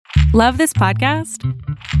Love this podcast?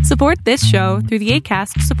 Support this show through the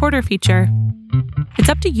Acast supporter feature. It's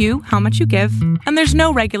up to you how much you give, and there's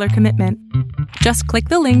no regular commitment. Just click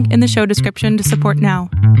the link in the show description to support now.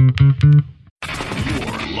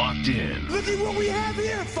 You're locked in. Look at what we have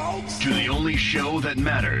here, folks. To the only show that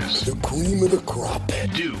matters. The cream of the crop.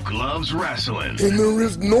 Duke Loves Wrestling. And there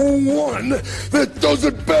is no one that does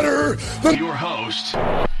it better than Your host,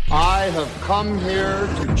 I have come here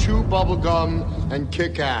to chew bubblegum and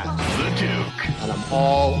kick ass. The Duke. And I'm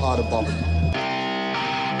all out of bubblegum.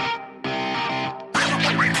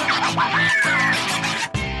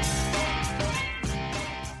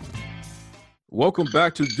 Welcome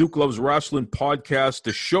back to the Duke Loves Wrestling podcast,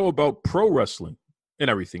 the show about pro wrestling and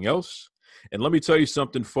everything else. And let me tell you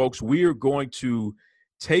something, folks. We are going to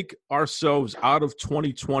take ourselves out of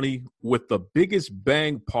 2020 with the biggest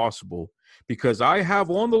bang possible because I have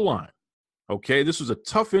on the line, okay, this was a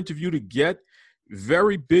tough interview to get,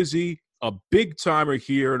 very busy, a big timer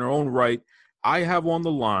here in our own right. I have on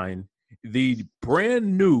the line the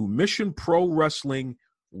brand new Mission Pro Wrestling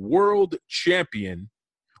World Champion.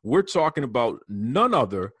 We're talking about none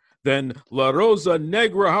other than La Rosa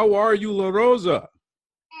Negra. How are you, La Rosa?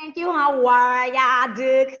 Thank you. How are ya,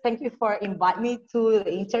 Duke? Thank you for inviting me to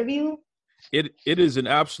the interview. It is an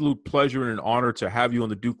absolute pleasure and an honor to have you on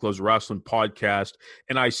the Duke Loves Wrestling podcast.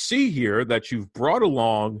 And I see here that you've brought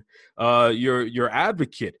along your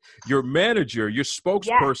advocate, your manager, your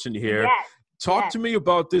spokesperson here. Yes. Talk to me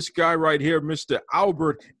about this guy right here, Mr.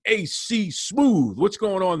 Albert A.C. Smooth. What's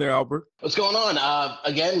going on there, Albert? What's going on?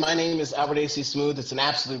 Again, my name is Albert A.C. Smooth. It's an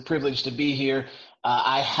absolute privilege to be here.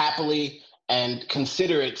 I happily and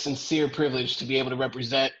consider it sincere privilege to be able to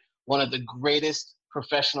represent one of the greatest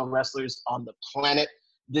professional wrestlers on the planet.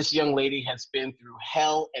 This young lady has been through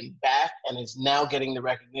hell and back and is now getting the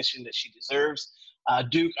recognition that she deserves.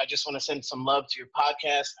 Duke, I just want to send some love to your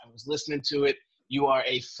podcast. I was listening to it. You are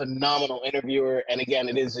a phenomenal interviewer. And again,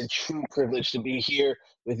 it is a true privilege to be here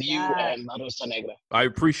with you and La Rosa Negra. I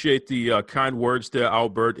appreciate the kind words there,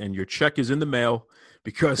 Albert, and your check is in the mail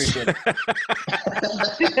because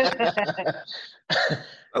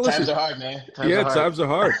Times are hard, man. Times are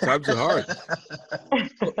hard.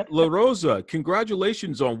 La Rosa,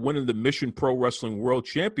 congratulations on winning the Mission Pro Wrestling World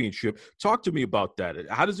Championship. Talk to me about that.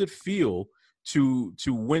 How does it feel to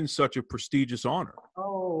win such a prestigious honor?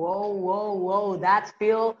 Whoa. That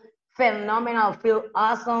feel phenomenal, feel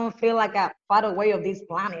awesome, feel like a far away of this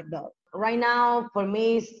planet, though. Right now, for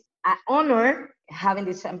me, it's an honor having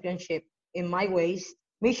this championship in my waist.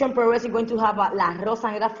 Mission Pro Wrestling is going to have a La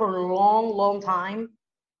Rosa Negra for a long time.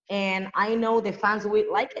 And I know the fans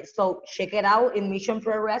will like it. So check it out in Mission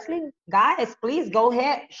Pro Wrestling. Guys, please go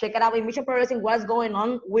ahead. Check it out in Mission Pro Wrestling. What's going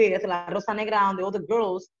on with La Rosa Negra and the other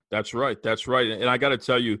girls. That's right. And I got to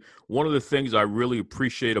tell you, one of the things I really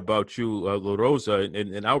appreciate about you, La Rosa,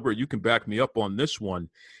 and Albert, you can back me up on this one.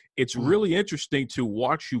 It's really interesting to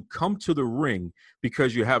watch you come to the ring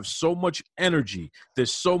because you have so much energy.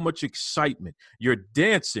 There's so much excitement. You're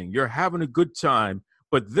dancing. You're having a good time.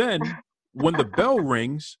 But then when the bell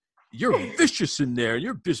rings, you're vicious in there.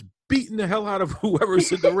 You're just beating the hell out of whoever's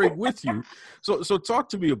in the ring with you. So talk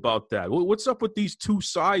to me about that. What's up with these two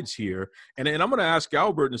sides here? And I'm going to ask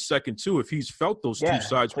Albert in a second, too, if he's felt those two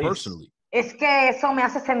sides personally. Es que eso me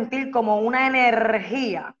hace sentir como una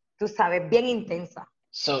energía, tú sabes, bien intensa.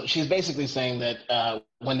 So she's basically saying that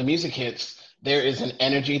when the music hits, there is an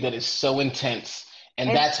energy that is so intense, and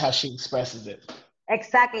that's how she expresses it.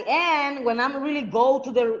 Exactly. And when I'm really go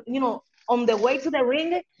to the, on the way to the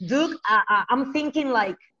ring, Duke, I'm thinking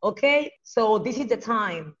like, okay, so this is the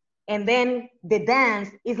time. And then the dance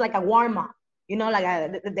is like a warm-up,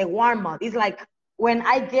 like the warm-up. It's like when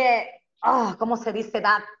I get, ¿cómo se dice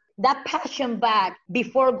that passion back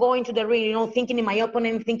before going to the ring, thinking in my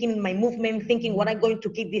opponent, thinking in my movement, thinking what I'm going to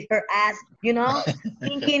kick her ass,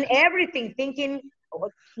 thinking everything, thinking,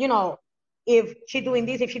 if she's doing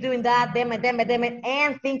this, if she's doing that, damn it,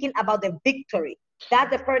 and thinking about the victory.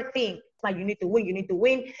 That's the first thing. Like, you need to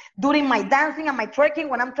win. During my dancing and my twerking,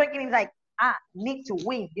 when I'm twerking, it's like, need to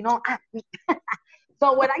win,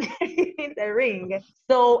 So when I get in the ring,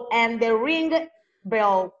 and the ring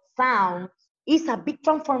bell sound is a big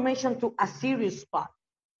transformation to a serious spot,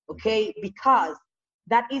 okay? Because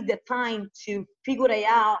that is the time to figure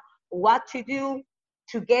out what to do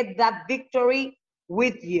to get that victory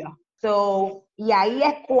with you. So, y ahí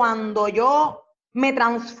es cuando yo me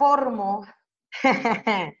transformo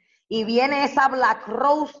y viene esa Black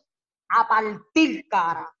Rose a partir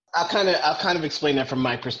cara. I'll kind of explain that from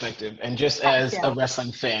my perspective, and just as a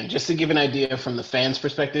wrestling fan, just to give an idea from the fans'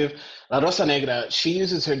 perspective. La Rosa Negra, she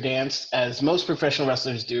uses her dance as most professional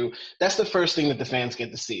wrestlers do. That's the first thing that the fans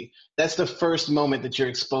get to see. That's the first moment that you're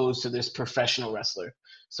exposed to this professional wrestler.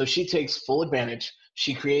 So she takes full advantage.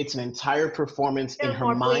 She creates an entire performance in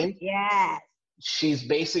her mind. Yes. She's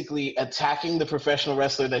basically attacking the professional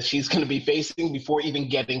wrestler that she's going to be facing before even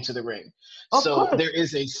getting to the ring. Of So course. there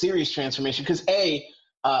is a serious transformation because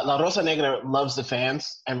La Rosa Negra loves the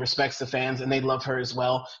fans and respects the fans, and they love her as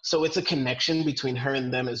well. So it's a connection between her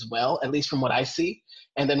and them as well, at least from what I see.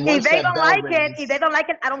 And then once if they that don't bell like rings, it,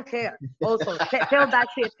 I don't care. Also, tell that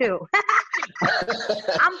shit too.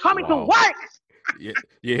 I'm coming to work.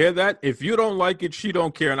 You hear that? If you don't like it, she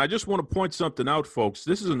don't care. And I just want to point something out, folks.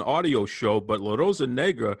 This is an audio show, but La Rosa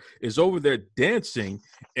Negra is over there dancing,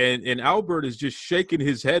 and Albert is just shaking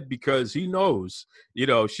his head because he knows,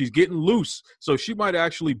 she's getting loose. So she might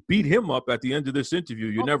actually beat him up at the end of this interview.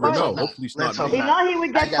 You never know. Hopefully it's not me. You know he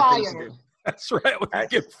would get fired. That's right. We'll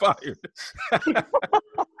get fired.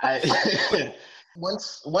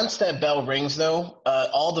 Once that bell rings, though,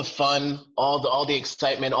 all the fun, all the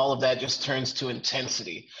excitement, all of that just turns to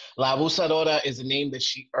intensity. La Abusadora is a name that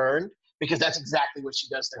she earned because that's exactly what she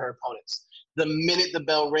does to her opponents. The minute the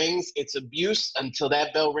bell rings, it's abuse until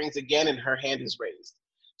that bell rings again and her hand is raised.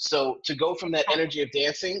 So to go from that energy of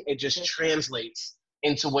dancing, it just translates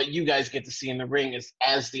into what you guys get to see in the ring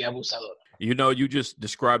as the Abusadora. You just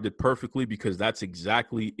described it perfectly because that's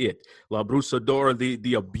exactly it. La Abusadora,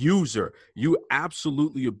 the abuser. You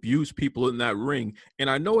absolutely abuse people in that ring. And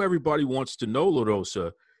I know everybody wants to know, La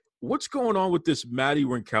Rosa, what's going on with this Maddie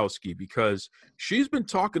Rinkowski? Because she's been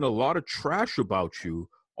talking a lot of trash about you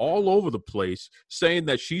all over the place, saying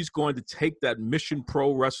that she's going to take that Mission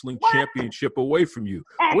Pro Wrestling Championship away from you.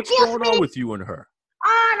 What's going on with you and her?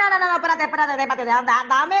 No, espérate.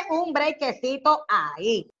 Dame un brequecito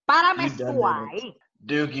ahí. Párame tú ahí.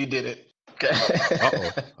 Duke, you did it.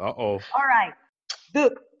 Uh-oh. All right.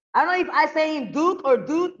 Duke. I don't know if I'm saying Duke or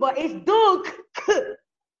Duke, but it's Duke.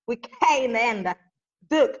 We K in the end.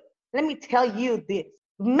 Duke, let me tell you this.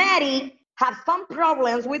 Maddie have some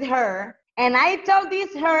problems with her, and I told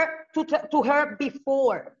this to her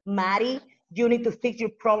before. Maddie, you need to fix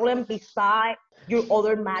your problem beside your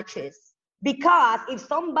other matches. Because if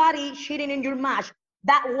somebody cheating in your match,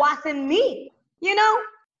 that wasn't me.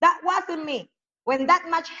 That wasn't me. When that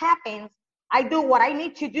match happens, I do what I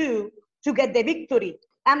need to do to get the victory.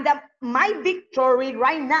 And my victory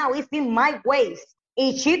right now is in my ways.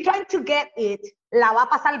 If she trying to get it, la va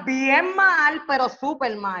a pasar bien mal, pero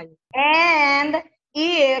super mal. And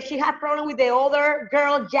if she has problem with the other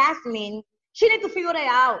girl, Jasmine, she need to figure it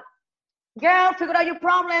out. Girl, figure out your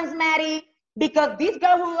problems, Maddie. Because these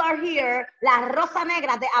girls who are here, La Rosa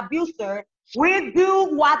Negra, the abuser, will do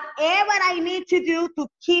whatever I need to do to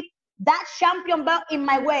keep that champion belt in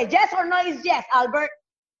my way. Yes or no is yes, Albert?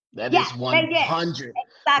 That is 100%.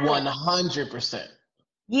 Exactly. 100%.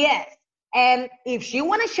 Yes. And if she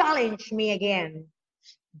want to challenge me again,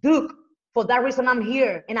 Duke, for that reason I'm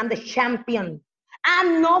here and I'm the champion.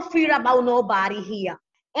 I'm no fear about nobody here.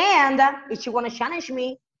 And if she want to challenge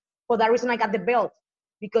me, for that reason I got the belt.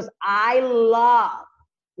 Because I love,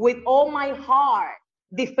 with all my heart,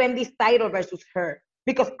 defend this title versus her.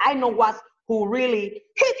 Because I know who really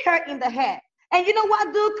hit her in the head. And you know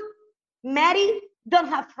what, Duke? Maddie don't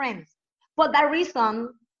have friends. For that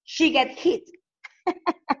reason, she gets hit.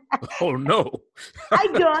 Oh, no. I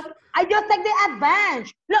just take the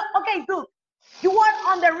advantage. Look, okay, Duke, you are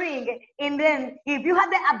on the ring. And then if you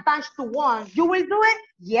have the advantage to win, you will do it?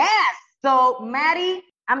 Yes. So, Maddie,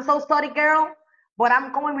 I'm so sorry, girl. But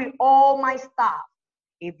I'm going with all my stuff.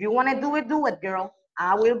 If you want to do it, girl.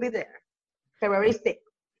 I will be there. February 6th.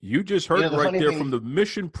 You just heard right there from the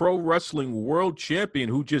Mission Pro Wrestling World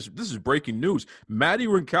Champion this is breaking news. Maddie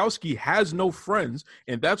Rinkowski has no friends,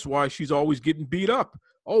 and that's why she's always getting beat up.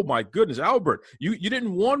 Oh, my goodness. Albert, you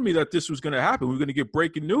didn't warn me that this was going to happen. We're going to get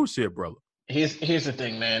breaking news here, brother. Here's the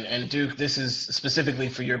thing, man. And Duke, this is specifically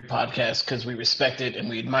for your podcast because we respect it and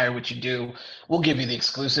we admire what you do. We'll give you the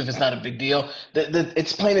exclusive. It's not a big deal.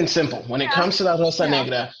 It's plain and simple. When it comes to La Rosa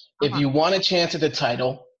Negra, if you want a chance at the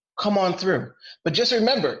title, come on through. But just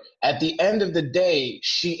remember, at the end of the day,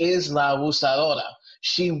 she is La Abusadora.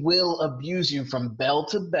 She will abuse you from bell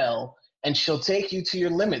to bell, and she'll take you to your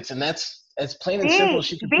limits. And that's as plain and simple as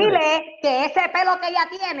she can put it. Dile que ese pelo que ella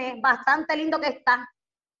tiene, bastante lindo que está.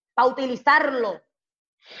 Para utilizarlo,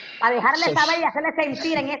 para dejarle saber y hacerle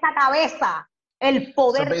sentir en esa cabeza el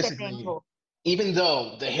poder que tengo. even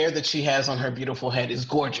though the hair that she has on her beautiful head is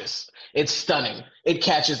gorgeous, it's stunning, it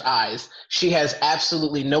catches eyes, she has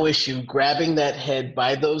absolutely no issue grabbing that head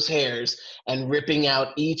by those hairs and ripping out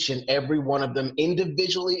each and every one of them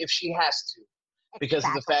individually if she has to, because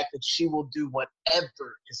of the fact that she will do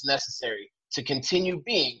whatever is necessary to continue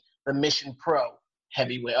being the Mission Pro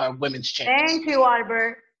heavyweight women's champion. Thank you,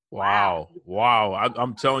 Albert. Wow.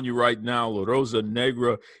 I'm telling you right now, La Rosa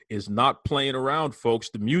Negra is not playing around, folks.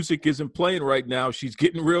 The music isn't playing right now. She's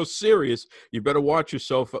getting real serious. You better watch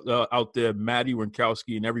yourself out there, Maddie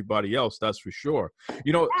Winkowski and everybody else, that's for sure.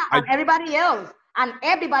 You know, everybody else,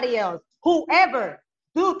 whoever.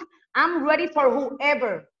 Duke, I'm ready for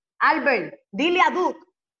whoever. Albert, dile a Duke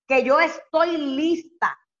que yo estoy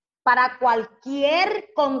lista para cualquier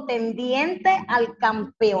contendiente al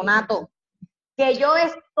campeonato. Que yo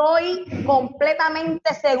estoy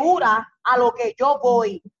completamente segura a lo que yo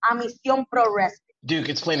voy, a Misión Pro Wrestling. Duke,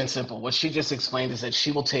 it's plain and simple. What she just explained is that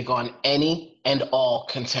she will take on any and all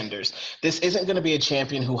contenders. This isn't going to be a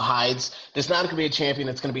champion who hides. This is not going to be a champion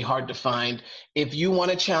that's going to be hard to find. If you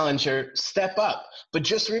want to challenge her, step up. But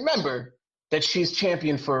just remember that she's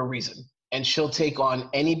champion for a reason. And she'll take on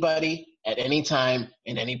anybody at any time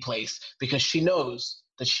in any place because she knows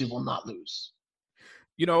that she will not lose.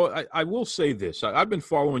 You know, I will say this. I've been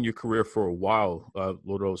following your career for a while,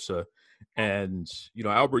 La Rosa. And, you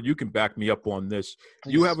know, Albert, you can back me up on this.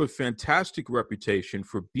 Please. You have a fantastic reputation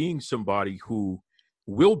for being somebody who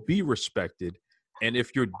will be respected. And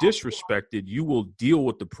if you're disrespected, you will deal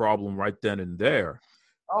with the problem right then and there.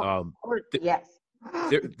 Yes.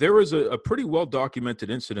 There is a pretty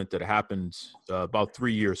well-documented incident that happened about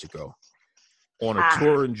 3 years ago on a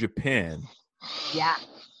tour in Japan. Yeah.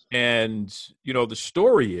 And, you know, the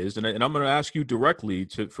story is, and I'm going to ask you directly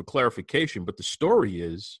for clarification, but the story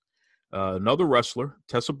is another wrestler,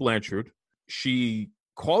 Tessa Blanchard, she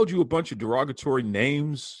called you a bunch of derogatory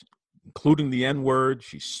names, including the N-word.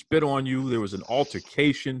 She spit on you. There was an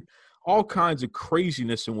altercation, all kinds of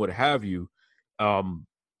craziness and what have you.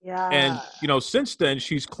 Yeah. And, you know, since then,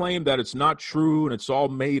 she's claimed that it's not true and it's all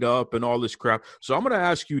made up and all this crap. So I'm going to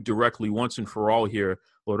ask you directly once and for all here,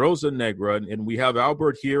 La Rosa Negra, and we have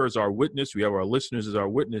Albert here as our witness. We have our listeners as our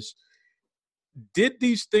witness. Did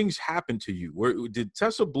these things happen to you? Did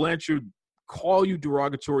Tessa Blanchard call you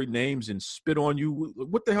derogatory names and spit on you?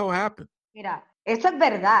 What the hell happened? Mira, eso es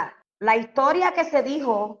verdad. La historia que se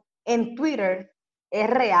dijo en Twitter es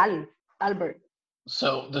real, Albert.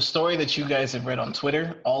 So the story that you guys have read on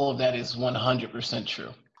Twitter, all of that is 100%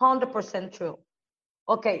 true. 100% true.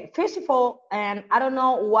 Okay, first of all, and I don't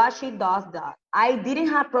know why she does that. I didn't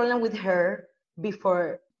have problem with her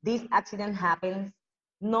before this accident happened.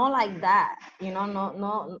 Not like that, you know,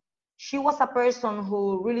 no. She was a person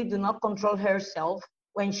who really do not control herself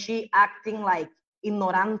when she acting like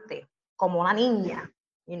ignorante, como una niña,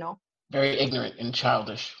 you know. Very ignorant and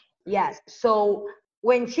childish. Yes, so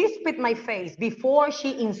when she spit my face, before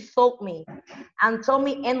she insult me and told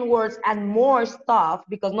me N-words and more stuff,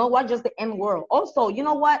 because not what just the N-word. Also, you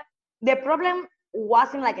know what? The problem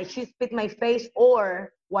wasn't like she spit my face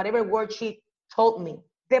or whatever word she told me.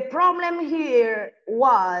 The problem here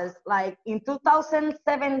was like in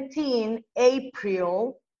 2017,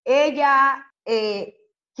 April, ella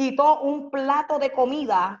quitó un plato de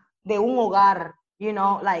comida de un hogar, you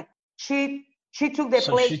know, like she took the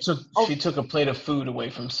plate. She took a plate of food away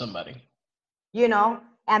from somebody. You know,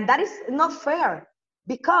 and that is not fair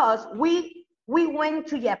because we went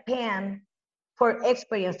to Japan for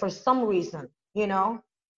experience for some reason, you know,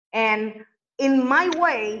 and in my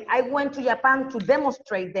way, I went to Japan to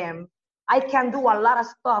demonstrate them. I can do a lot of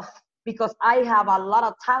stuff because I have a lot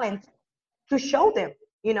of talent to show them,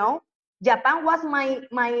 you know. Japan was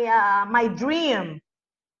my dream.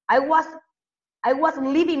 I was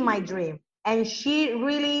living my dream. And she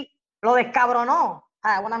really lo descabronó.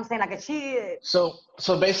 What I'm saying, like she. So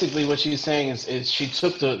basically, what she's saying is she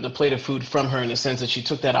took the plate of food from her in the sense that she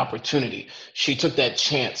took that opportunity, she took that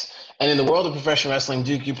chance. And in the world of professional wrestling,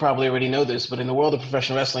 Duke, you probably already know this, but in the world of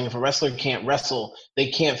professional wrestling, if a wrestler can't wrestle, they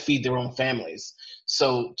can't feed their own families.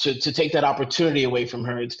 So to take that opportunity away from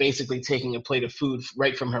her, it's basically taking a plate of food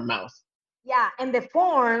right from her mouth. Yeah, and the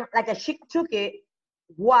form, like she took it,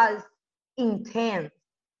 was intense.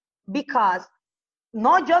 Because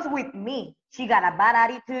not just with me, she got a bad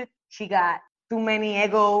attitude, she got too many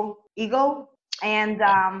ego, and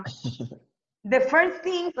the first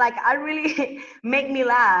thing, like, I really make me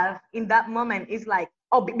laugh in that moment is like,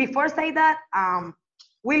 before say that,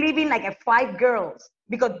 we live in like 5 girls,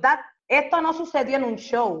 because esto no sucedió en un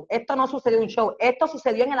show, esto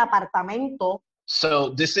sucedió en el apartamento. So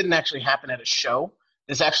this didn't actually happen at a show.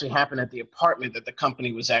 this actually happened at the apartment that the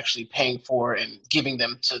company was actually paying for and giving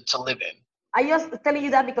them to live in. I just telling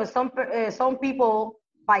you that because some people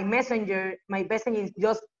by messenger, my messenger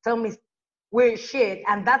just tell me weird shit,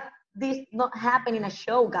 and that this not happen in a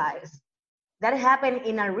show, guys. That happened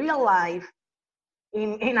in a real life,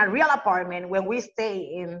 in a real apartment when we stay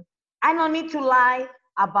in. I don't need to lie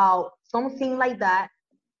about something like that.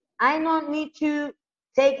 I don't need to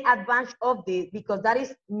take advantage of this because that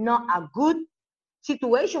is not a good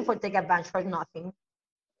situation for take advantage for nothing.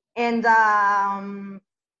 And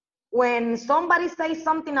when somebody says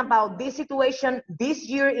something about this situation this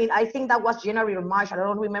year, I think that was January or March. I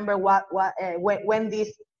don't remember when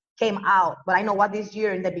this came out, but I know what this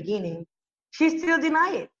year in the beginning, she still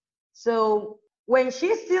denied it. So when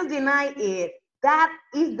she still denied it, that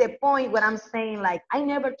is the point when I'm saying, like, I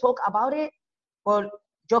never talk about it, but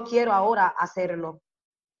yo quiero ahora hacerlo.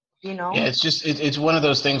 You know? Yeah, it's one of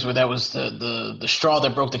those things where that was the straw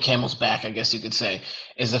that broke the camel's back, I guess you could say,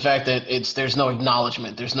 is the fact that there's no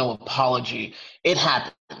acknowledgement, there's no apology. It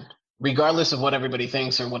happened. Regardless of what everybody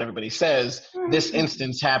thinks or what everybody says, this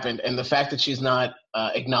instance happened. And the fact that she's not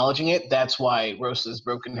acknowledging it, that's why Rosa's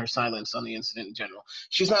broken her silence on the incident in general.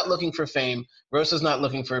 She's not looking for fame. Rosa's not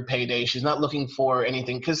looking for a payday. She's not looking for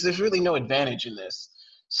anything because there's really no advantage in this.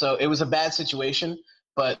 So it was a bad situation.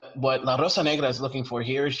 But what La Rosa Negra is looking for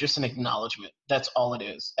here is just an acknowledgement. That's all it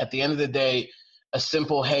is. At the end of the day, a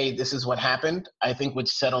simple, hey, this is what happened, I think would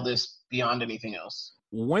settle this beyond anything else.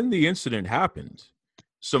 When the incident happened,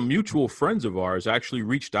 some mutual friends of ours actually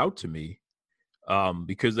reached out to me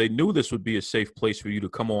because they knew this would be a safe place for you to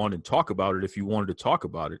come on and talk about it if you wanted to talk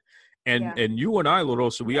about it. And you and I, La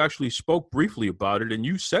Rosa, we actually spoke briefly about it, and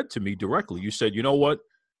you said to me directly, you said, you know what?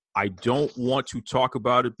 I don't want to talk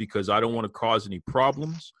about it because I don't want to cause any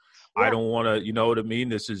problems. Yeah. I don't want to, you know what I mean?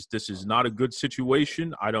 This is not a good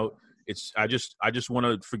situation. I just want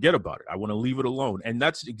to forget about it. I want to leave it alone. And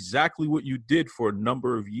that's exactly what you did for a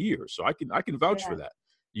number of years. So I can vouch for that.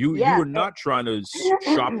 You were not trying to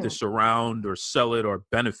shop this around or sell it or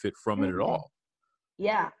benefit from it at all.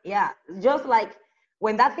 Yeah. Just like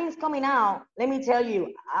when that thing's coming out, let me tell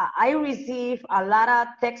you, I received a lot of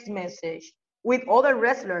text message with other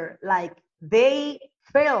wrestlers, like they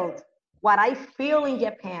felt what I feel in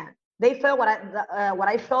Japan. They felt what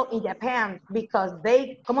I felt in Japan because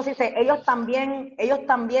they, ¿cómo se dice? Ellos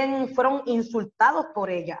también fueron insultados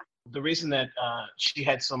por ella. The reason that she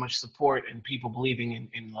had so much support and people believing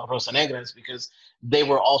in La Rosa Negra is because they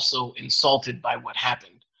were also insulted by what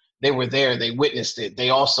happened. They were there, they witnessed it.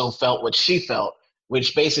 They also felt what she felt,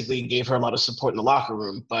 which basically gave her a lot of support in the locker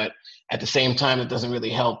room. But at the same time, it doesn't really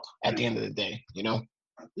help at the end of the day, you know?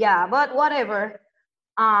 Yeah, but whatever.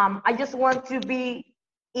 I just want to be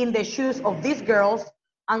in the shoes of these girls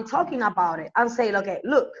and talking about it and say, okay,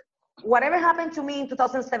 look, whatever happened to me in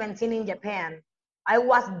 2017 in Japan, I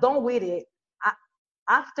was done with it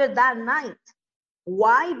after that night.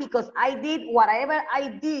 Why? Because I did whatever I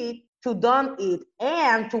did to done it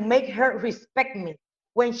and to make her respect me.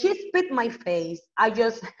 When she spit my face, I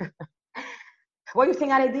just, what do you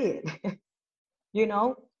think I did? You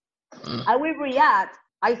know, I will react,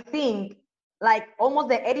 I think, like almost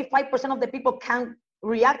the 85% of the people can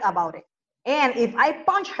react about it. And if I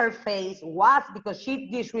punch her face, was because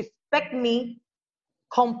she disrespect me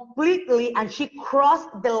completely and she crossed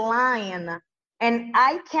the line. And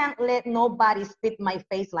I can't let nobody spit my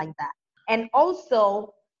face like that. And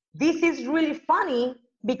also, this is really funny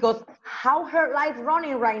because how her life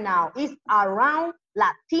running right now is around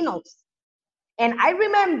Latinos. And I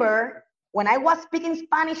remember when I was speaking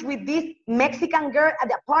Spanish with this Mexican girl at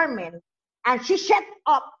the apartment, and she shut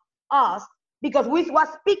up us because we was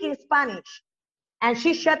speaking Spanish. And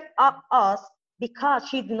she shut up us because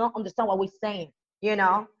she did not understand what we're saying, you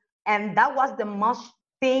know? And that was the most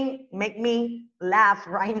thing make me laugh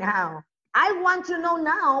right now. I want to know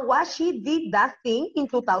now why she did that thing in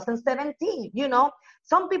 2017, you know?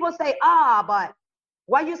 Some people say, but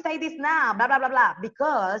why you say this now, blah, blah, blah, blah,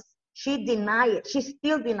 because she denied it. She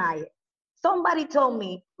still denied it. Somebody told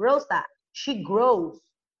me, Rosa, she grows.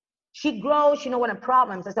 She grows, she knows what her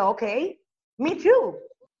problems. I said, okay, me too.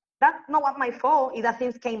 That's not what my fault is that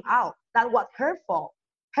things came out. That was her fault,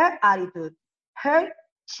 her attitude, her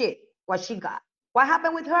shit, what she got. What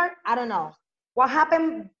happened with her? I don't know. What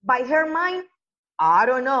happened by her mind? I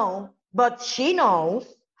don't know. But she knows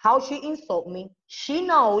how she insulted me. She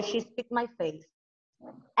knows she spit my face.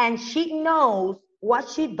 And she knows what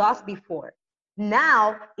she does before.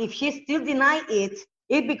 Now, if she still denies it,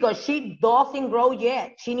 it's because she doesn't grow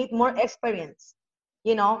yet. She needs more experience,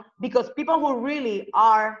 you know, because people who really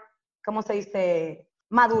are, como se dice,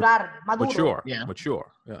 maduro. Yeah.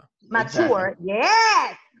 Mature. Yeah. Mature,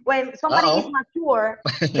 yes. When somebody is mature,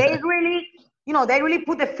 they really, they really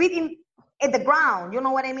put the feet in the ground. You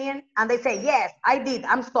know what I mean? And they say, yes, I did.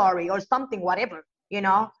 I'm sorry, or something, whatever.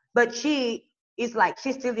 But she is like,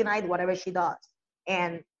 she still denied whatever she does,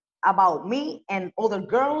 and about me and other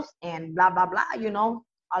girls and blah blah blah.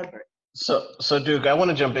 Albert. So Duke, I want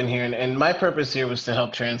to jump in here, and my purpose here was to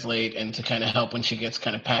help translate and to kind of help when she gets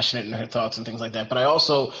kind of passionate in her thoughts and things like that. But I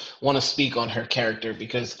also want to speak on her character,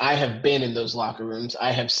 because I have been in those locker rooms.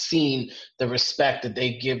 I have seen the respect that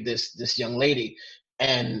they give this young lady.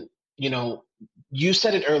 And, you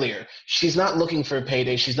said it earlier. She's not looking for a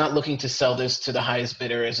payday. She's not looking to sell this to the highest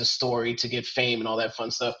bidder as a story to get fame and all that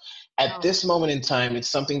fun stuff. At this moment in time, it's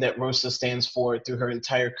something that Rosa stands for through her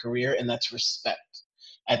entire career, and that's respect.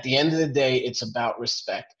 At the end of the day, it's about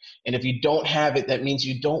respect. And if you don't have it, that means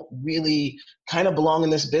you don't really kind of belong in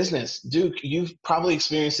this business. Duke, you've probably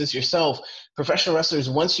experienced this yourself. Professional wrestlers,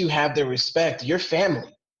 once you have their respect, you're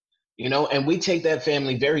family, and we take that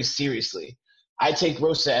family very seriously. I take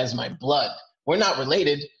Rosa as my blood. We're not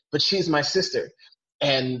related, but she's my sister.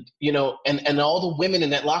 And, and all the women in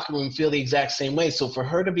that locker room feel the exact same way. So for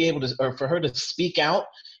her to be able to, or for her to speak out,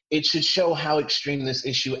 it should show how extreme this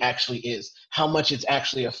issue actually is, how much it's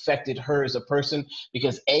actually affected her as a person,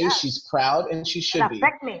 because she's proud, and she should be.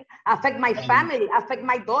 Affect me, affect my family, affect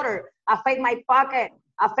my daughter, affect my pocket,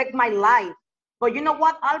 affect my life. But you know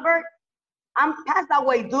what, Albert? I'm past that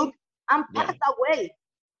way, Duke. I'm past that way.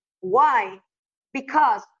 Why?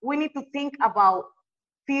 Because we need to think about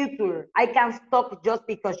future. I can't stop just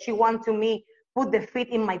because she wants to me put the feet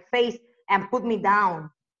in my face and put me down.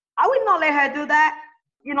 I will not let her do that.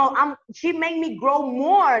 She made me grow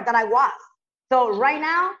more than I was. So right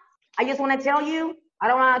now, I just want to tell you, I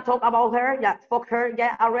don't want to talk about her. Yeah, fuck her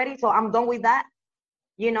already. So I'm done with that.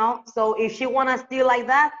 So if she want to still like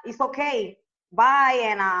that, it's okay. Bye.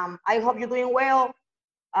 And I hope you're doing well.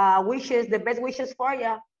 Wishes, the best wishes for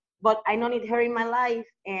you. But I don't need her in my life.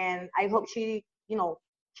 And I hope she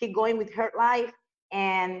going with her life.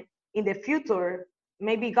 And in the future,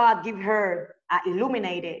 maybe God give her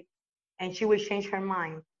illuminated, and she will change her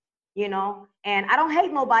mind, And I don't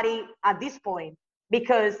hate nobody at this point,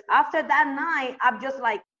 because after that night, I'm just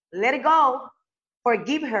like, let it go,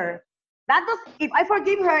 forgive her. If I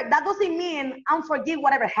forgive her, that doesn't mean I'm forgive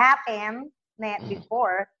whatever happened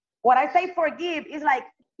before. What I say forgive is like,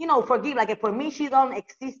 forgive, like for me, she don't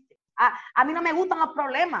exist. A mí no me gustan los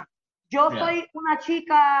problemas. Yo soy una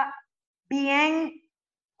chica bien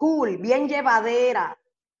cool, bien llevadera,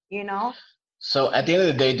 So at the end of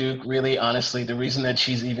the day, Duke, really, honestly, the reason that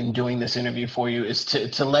she's even doing this interview for you is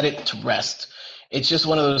to let it to rest. It's just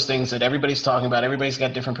one of those things that everybody's talking about. Everybody's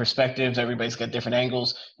got different perspectives. Everybody's got different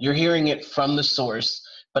angles. You're hearing it from the source.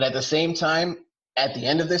 But at the same time, at the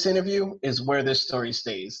end of this interview is where this story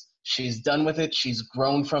stays. She's done with it. She's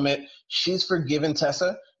grown from it. She's forgiven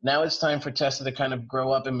Tessa. Now it's time for Tessa to kind of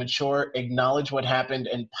grow up and mature, acknowledge what happened,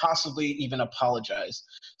 and possibly even apologize.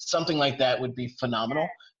 Something like that would be phenomenal.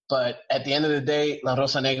 But at the end of the day, La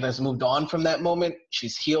Rosa Negra has moved on from that moment.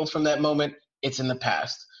 She's healed from that moment. It's in the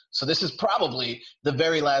past. So this is probably the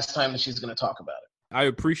very last time that she's going to talk about it. I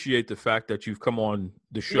appreciate the fact that you've come on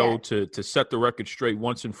the show to set the record straight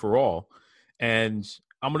once and for all. And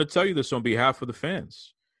I'm going to tell you this on behalf of the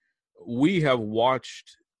fans. We have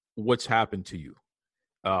watched what's happened to you.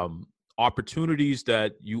 Opportunities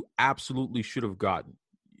that you absolutely should have gotten.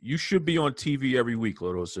 You should be on TV every week,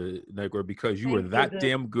 La Rosa Negra, because you were that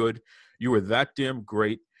damn good. You were that damn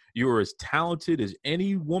great. You were as talented as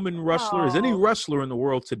any woman wrestler, as any wrestler in the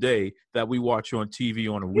world today that we watch on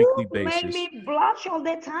TV on a weekly basis. You made me blush all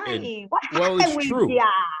the time. Well, it's true.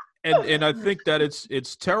 And I think that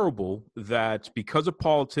it's terrible that because of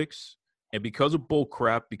politics and because of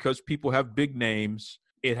bullcrap, because people have big names,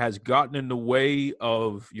 it has gotten in the way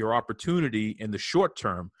of your opportunity in the short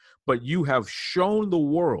term. But you have shown the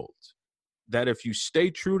world that if you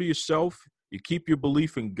stay true to yourself, you keep your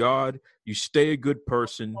belief in God, you stay a good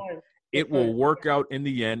person, it will work out in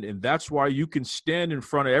the end. And that's why you can stand in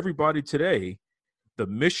front of everybody today, the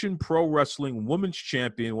Mission Pro Wrestling Women's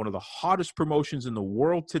Champion, one of the hottest promotions in the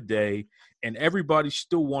world today, and everybody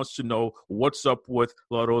still wants to know what's up with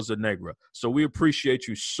La Rosa Negra. So we appreciate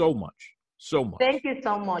you so much, so much. Thank you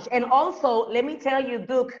so much. And also, let me tell you,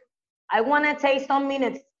 Duke, I want to take some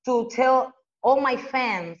minutes to tell all my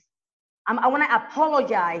fans, I want to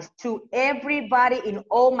apologize to everybody in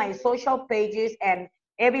all my social pages and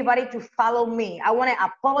everybody to follow me. I want to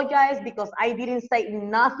apologize because I didn't say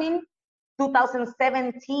nothing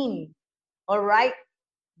 2017, all right?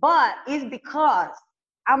 But it's because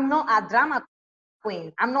I'm not a drama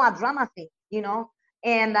queen. I'm not a drama thing,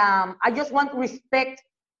 And I just want to respect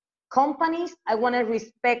companies. I want to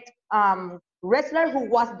respect wrestler who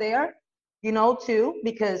was there, too,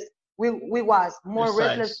 because we was more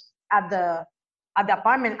wrestlers at the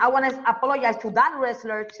apartment. I want to apologize to that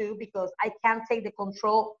wrestler too, because I can't take the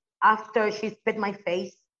control after she spit my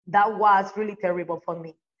face. That was really terrible for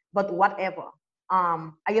me. But whatever.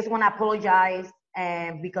 I just want to apologize,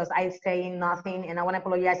 and because I say nothing, and I want to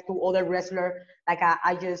apologize to other wrestler. Like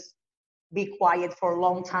I just be quiet for a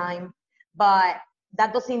long time, but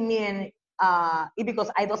that doesn't mean it because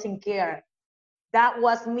I doesn't care. That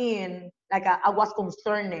was mean like I was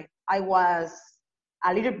concerned. I was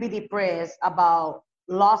a little bit depressed about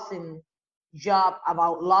losing job,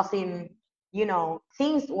 about losing,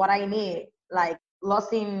 things what I need, like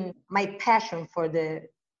losing my passion for the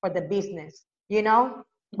business,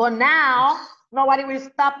 But now nobody will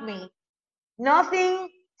stop me. Nothing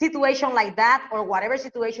situation like that or whatever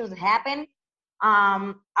situations happen.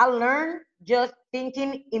 I learned just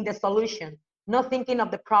thinking in the solution, not thinking of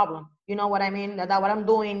the problem. You know what I mean? That what I'm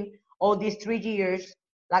doing all these 3 years.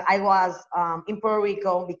 Like I was in Puerto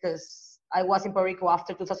Rico, because I was in Puerto Rico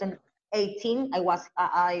after 2018.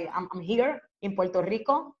 I'm here in Puerto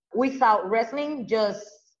Rico without wrestling. Just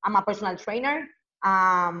I'm a personal trainer.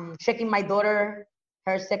 Checking my daughter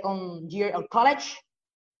her second year of college,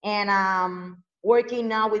 and working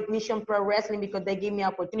now with Mission Pro Wrestling because they give me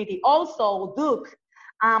opportunity. Also, Duke,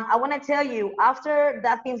 I want to tell you, after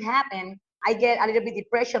that things happen, I get a little bit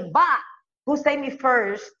depression. But who saved me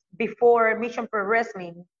first before Mission Pro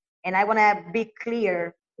Wrestling, and I want to be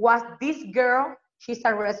clear, was this girl. She's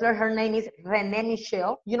a wrestler. Her name is Renee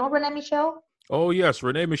Michelle. You know Renee Michelle? Oh, yes,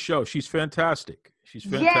 Renee Michelle. She's fantastic.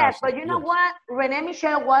 Yes, but you know what? Renee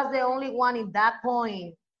Michelle was the only one in that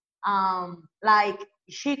point. Like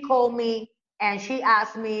she called me and she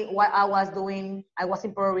asked me what I was doing. I was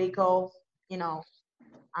in Puerto Rico,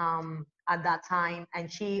 at that time, and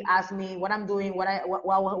she asked me what I'm doing, what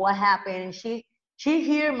happened. She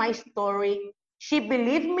heard my story. She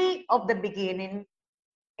believed me of the beginning,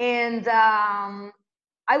 and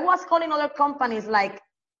I was calling other companies like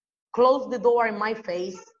close the door in my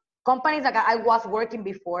face. Companies that I was working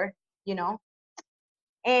before,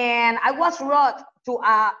 and I was brought to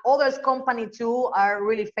others company too, are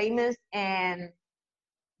really famous, and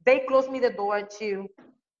they closed me the door too.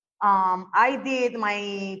 I did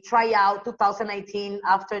my tryout 2018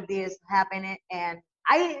 after this happened, and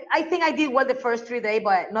I think I did well the first 3 days,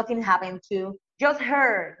 but nothing happened too. Just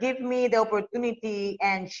her give me the opportunity,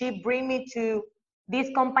 and she bring me to this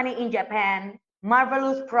company in Japan,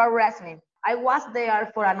 Marvelous Pro Wrestling. I was there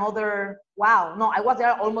for another, I was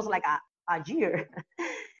there almost like a year.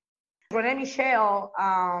 Renee Michelle,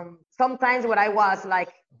 sometimes when I was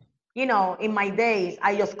like, in my days,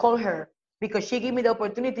 I just call her because she gave me the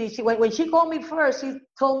opportunity. When she called me first, she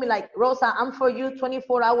told me like, Rosa, I'm for you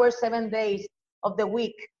 24 hours, 7 days of the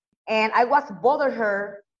week. And I was bother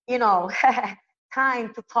her,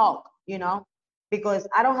 time to talk, because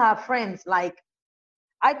I don't have friends. Like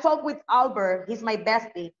I talk with Albert, he's my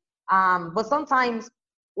bestie. But sometimes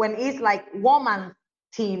when it's like woman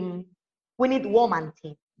team, we need woman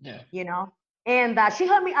team, And she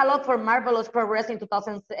helped me a lot for Marvelous Pro Wrestling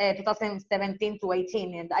 2017 to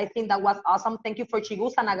 18. And I think that was awesome. Thank you for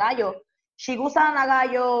Chigusa Nagayo. Chigusa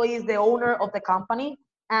Nagayo is the owner of the company,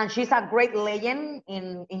 and she's a great legend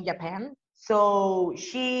in Japan. So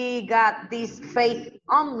she got this faith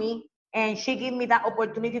on me, and she gave me that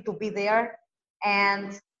opportunity to be there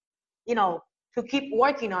and, to keep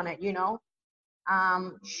working on it,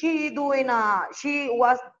 She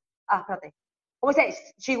was, ¿cómo se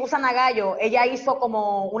dice? Chigusa Nagayo, ella hizo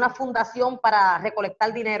como una fundación para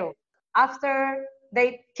recolectar dinero. After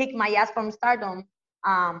they kicked my ass from Stardom,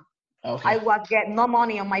 I was getting no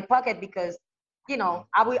money on my pocket because,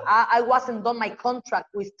 I wasn't done my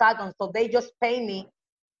contract with Stardom, so they just pay me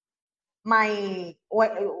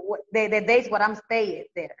the days what I'm staying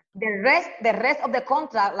there. The rest of the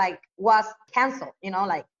contract was canceled,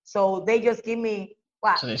 so they just give me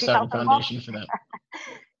so they start a foundation for that.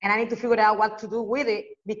 And I need to figure out what to do with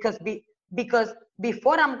it because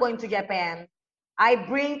before I'm going to Japan, I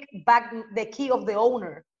bring back the key of the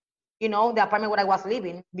owner, the apartment where I was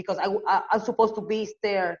living, because I'm supposed to be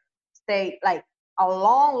stay like a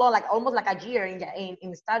long, like almost like a year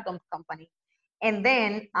in Stardom company. And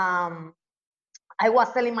then I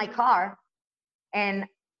was selling my car, and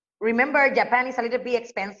remember, Japan is a little bit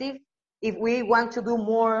expensive if we want to do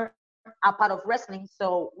more a part of wrestling.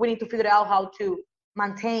 So we need to figure out how to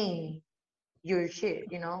maintain your shit,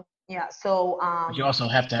 Yeah. So you also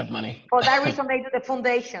have to have money. For that reason, they do the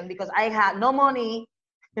foundation because I had no money.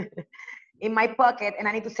 in my pocket and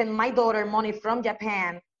I need to send my daughter money from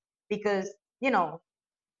Japan because, you know,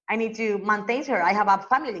 I need to maintain her. I have a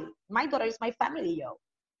family. My daughter is my family, yo.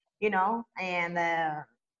 You know, and,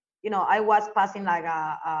 you know, I was passing like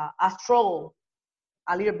a struggle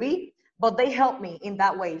a little bit, but they helped me in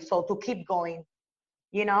that way. So to keep going,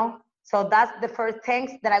 you know. So that's the first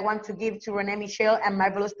thanks that I want to give to Renee Michelle and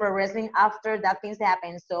Marvelous Pro Wrestling after that things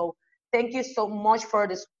happen. So thank you so much for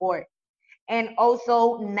the support. And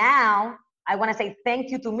also now I want to say thank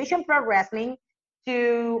you to Mission Pro Wrestling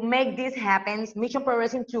to make this happen. Mission Pro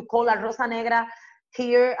Wrestling to call La Rosa Negra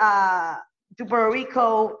here to Puerto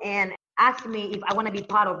Rico and ask me if I want to be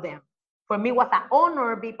part of them. For me, it was an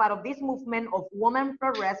honor to be part of this movement of women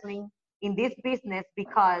pro wrestling in this business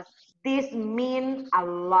because this means a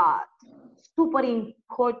lot. Super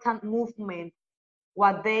important movement,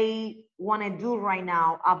 what they want to do right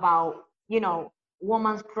now about, you know,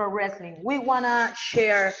 women's pro wrestling. We want to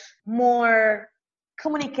share more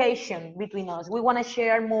communication between us. We want to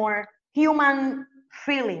share more human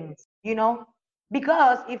feelings, you know,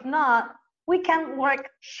 because if not, we can't work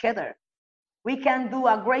together. We can do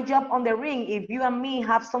a great job on the ring if you and me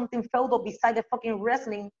have something filled up beside the fucking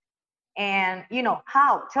wrestling. And, you know,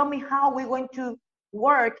 how? Tell me how we're going to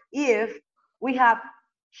work if we have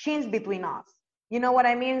shins between us. You know what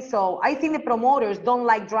I mean? So I think the promoters don't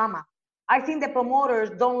like drama. I think the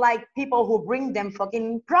promoters don't like people who bring them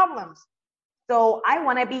fucking problems. So I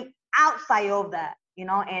want to be outside of that, you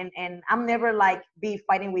know, and I'm never like be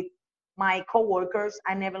fighting with my coworkers.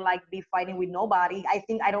 I never like be fighting with nobody. I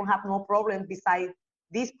think I don't have no problem besides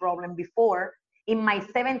this problem before in my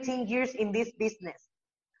 17 years in this business.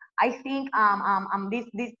 I think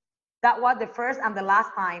this that was the first and the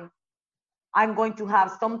last time I'm going to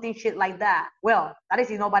have something shit like that. Well, that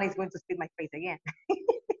is if nobody's going to spit my face again.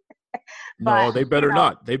 But, no, they better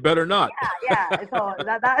not. They better not. Yeah. So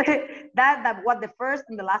that was the first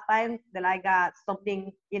and the last time that I got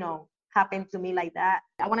something, you know, happened to me like that.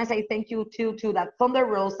 I want to say thank you to that Thunder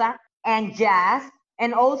Rosa and Jazz,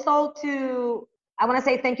 and also I want to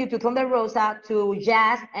say thank you to Thunder Rosa, to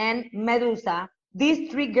Jazz and Medusa.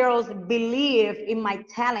 These three girls believe in my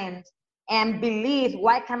talent and believe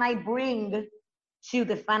what can I bring to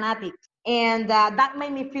the fanatics. And that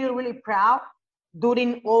made me feel really proud.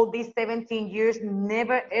 During all these 17 years,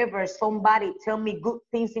 never ever somebody tell me good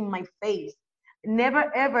things in my face.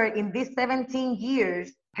 Never ever in these 17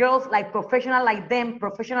 years, girls like professional like them,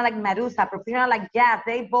 professional like Medusa, professional like Jazz,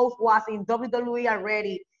 they both was in WWE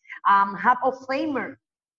already, Hall of Famer,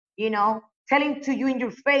 you know, telling to you in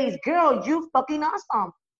your face, girl, you fucking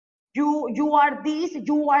awesome. You are this,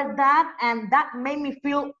 you are that, and that made me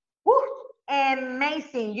feel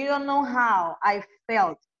amazing. You don't know how I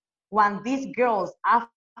felt when these girls,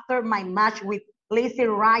 after my match with Lacey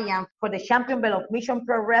Ryan for the champion belt of Mission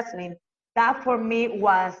Pro Wrestling, that for me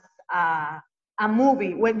was a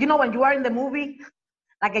movie. When you know when you are in the movie,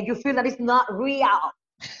 like you feel that it's not real.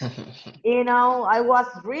 You know, I was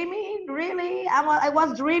dreaming, really. I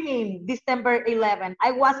was dreaming December 11.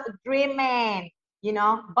 I was dreaming, you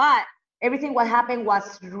know. But everything what happened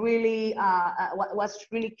was really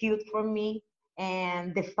cute for me.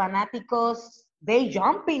 And the fanaticos, they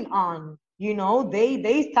jumping on, you know,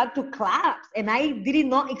 they start to clap, and I did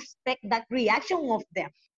not expect that reaction of them.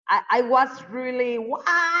 I was really, wow,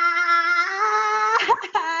 I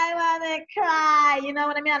want to cry, you know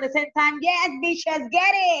what I mean? At the same time, yes, bitches,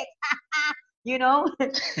 get it, you know?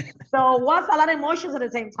 So was a lot of emotions at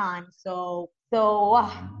the same time. So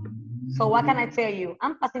what can I tell you?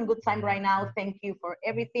 I'm passing good time right now. Thank you for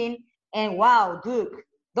everything. And wow, Duke,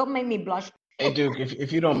 don't make me blush. Hey, Duke,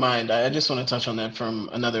 if you don't mind, I just want to touch on that from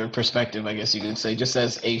another perspective, I guess you can say, just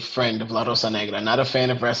as a friend of La Rosa Negra, not a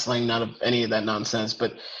fan of wrestling, not of any of that nonsense,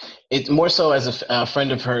 but it's more so as a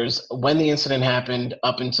friend of hers. When the incident happened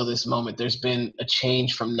up until this moment, there's been a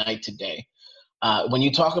change from night to day. When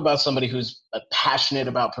you talk about somebody who's passionate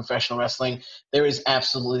about professional wrestling, there is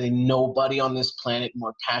absolutely nobody on this planet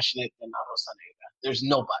more passionate than La Rosa Negra. There's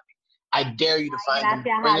nobody. I dare you to find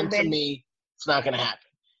them, bring them to me. It's not going to happen.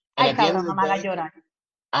 And at the end of the day,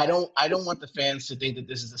 I don't want the fans to think that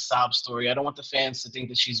this is a sob story. I don't want the fans to think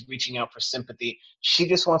that she's reaching out for sympathy. She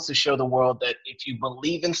just wants to show the world that if you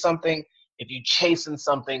believe in something, if you chase in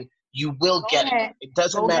something, you will get it. It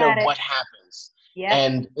doesn't matter what happens. Yeah.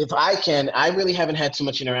 And if I can, I really haven't had too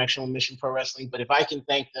much interaction with Mission Pro Wrestling, but if I can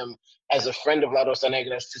thank them as a friend of La Rosa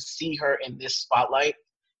Negras to see her in this spotlight,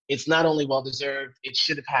 it's not only well-deserved, it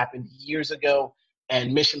should have happened years ago.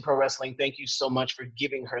 And Mission Pro Wrestling, thank you so much for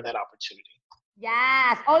giving her that opportunity.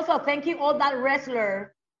 Yes. Also, thank you all that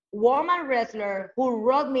woman wrestler who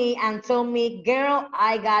wrote me and told me, girl,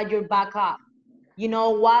 I got your back up.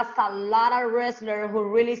 was a lot of wrestlers who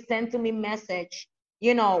really sent to me message,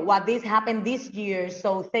 what this happened this year.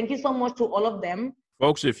 So thank you so much to all of them.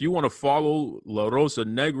 Folks, if you want to follow La Rosa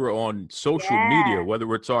Negra on social media, whether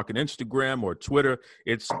we're talking Instagram or Twitter,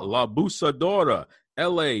 it's La Busadora,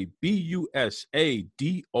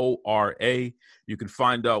 LABUSADORA. You can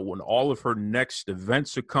find out when all of her next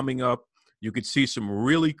events are coming up. You can see some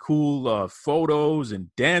really cool photos and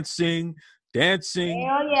dancing. Yes.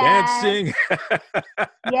 And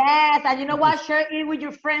you know what? Share it with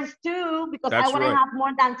your friends too, because I want to have more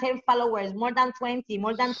than 10 followers, more than 20,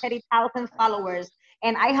 more than 30,000 followers.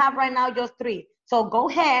 And I have right now just 3. So go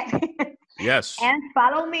ahead. Yes. And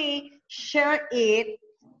follow me, share it.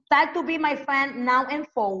 Start to be my friend now and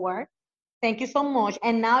forward. Thank you so much.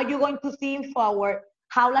 And now you're going to see forward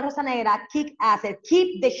how La Rosa Negra kick ass,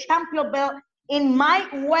 keep the champion belt in my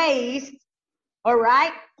waist. All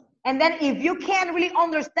right? And then if you can't really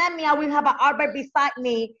understand me, I will have an Albert beside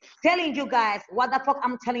me telling you guys what the fuck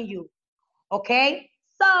I'm telling you. Okay?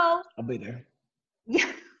 So. I'll be there.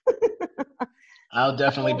 Yeah. I'll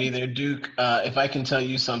definitely be there, Duke. If I can tell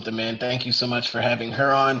you something, man, thank you so much for having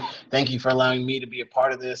her on. Thank you for allowing me to be a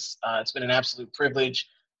part of this. It's been an absolute privilege.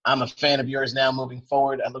 I'm a fan of yours now moving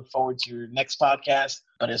forward. I look forward to your next podcast.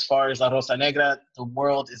 But as far as La Rosa Negra, the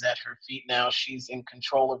world is at her feet now. She's in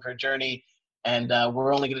control of her journey. And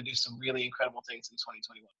we're only going to do some really incredible things in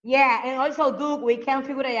 2021. Yeah, and also, Duke, we can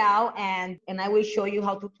figure it out, and I will show you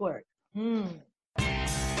how to twerk.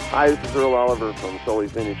 Hi, this is Earl Oliver from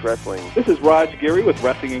Sully's Vintage Wrestling. This is Raj Giri with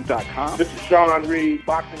WrestlingInc.com. This is Sean Reed,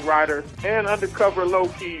 boxing writer and undercover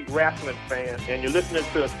low-key wrestling fan, and you're listening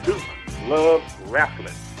to Duke Loves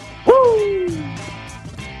Wrestling. Woo!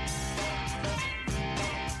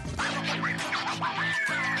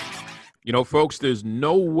 Folks, there's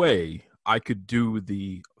no way I could do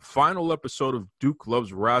the final episode of Duke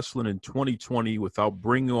Loves Wrestling in 2020 without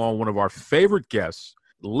bringing on one of our favorite guests,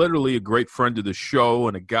 literally a great friend of the show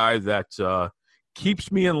and a guy that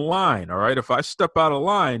keeps me in line, all right? If I step out of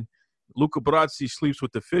line, Luca Brasi sleeps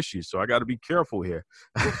with the fishies, so I got to be careful here.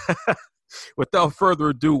 Without further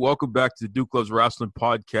ado, welcome back to the Duke Loves Wrestling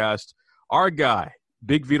podcast. Our guy,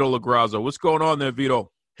 Big Vito LoGrasso. What's going on there,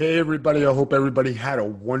 Vito? Hey, everybody. I hope everybody had a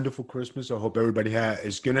wonderful Christmas. I hope everybody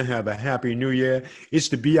is going to have a happy new year. It's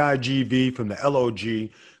the BIGV from the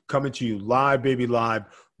LOG coming to you live, baby, live,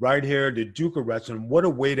 right here at the Duke of Wrestling. What a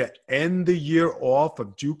way to end the year off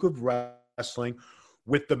of Duke of Wrestling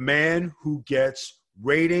with the man who gets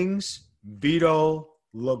ratings, Vito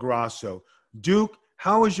LoGrasso. Duke,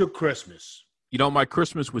 how was your Christmas? My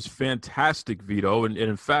Christmas was fantastic, Vito. And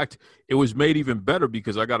in fact, it was made even better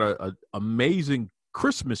because I got an amazing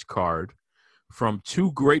Christmas card from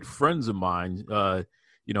 2 great friends of mine.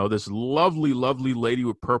 This lovely, lovely lady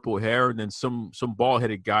with purple hair and then some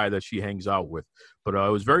bald-headed guy that she hangs out with. But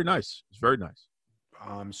it was very nice. It's very nice.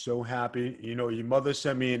 I'm so happy. Your mother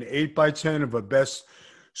sent me an 8x10 of a best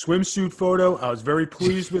swimsuit photo. I was very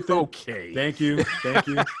pleased with it. Okay. Thank you.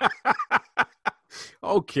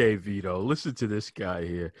 Okay, Vito, listen to this guy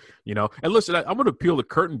here, And listen, I'm going to peel the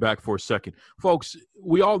curtain back for a second. Folks,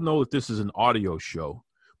 we all know that this is an audio show.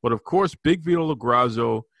 But, of course, Big Vito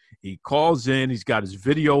LoGrasso, he calls in. He's got his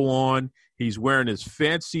video on. He's wearing his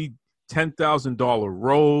fancy $10,000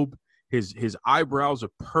 robe. His eyebrows are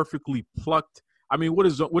perfectly plucked. I mean,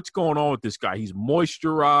 what's going on with this guy? He's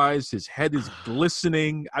moisturized. His head is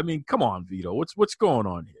glistening. I mean, come on, Vito. What's going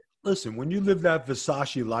on here? Listen, when you live that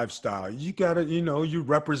Versace lifestyle, you got to, you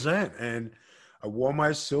represent. And I wore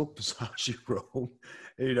my silk Versace robe.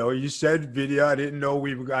 You said video. I didn't know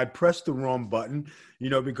I pressed the wrong button,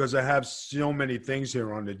 because I have so many things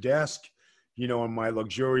here on the desk, in my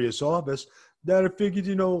luxurious office that I figured,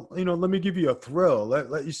 let me give you a thrill.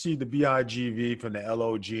 Let you see the BIGV from the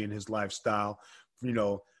LOG and his lifestyle,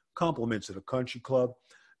 compliments of the country club.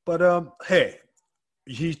 But, hey,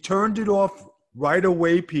 he turned it off right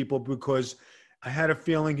away, people, because I had a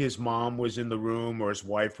feeling his mom was in the room or his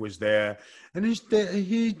wife was there, and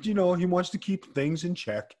he wants to keep things in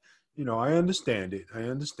check. I understand it.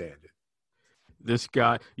 This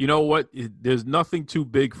guy, you know what? There's nothing too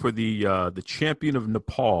big for the champion of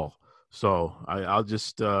Nepal. So I'll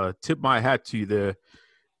just tip my hat to you there,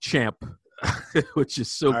 champ, which is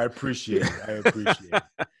so. I appreciate it.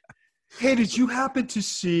 Hey, did you happen to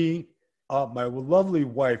see? My lovely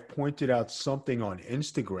wife pointed out something on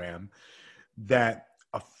Instagram that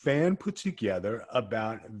a fan put together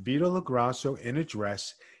about Vito LoGrasso in a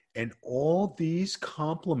dress, and all these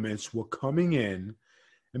compliments were coming in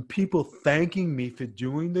and people thanking me for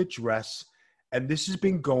doing the dress, and this has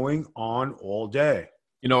been going on all day.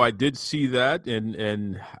 You know, I did see that,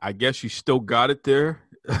 and I guess you still got it there,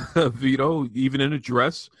 Vito, even in a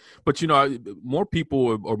dress. But, you know, more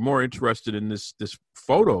people are more interested in this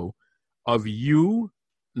photo of you,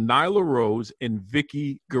 Nyla Rose, and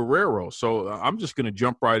Vicky Guerrero. So I'm just going to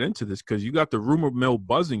jump right into this because you got the rumor mill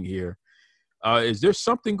buzzing here. Is there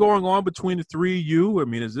something going on between the three of you? I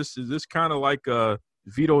mean, is this kind of like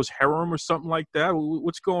Vito's harem or something like that?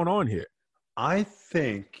 What's going on here? I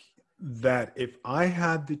think that if I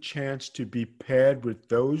had the chance to be paired with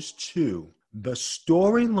those two, the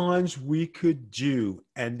storylines we could do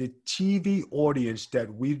and the TV audience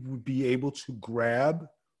that we would be able to grab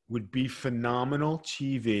would be phenomenal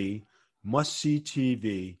TV, must-see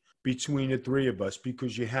TV between the three of us,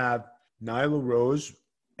 because you have Nyla Rose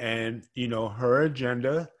and, you know, her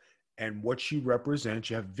agenda and what she represents.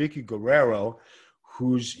 You have Vicky Guerrero,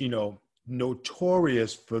 who's, you know,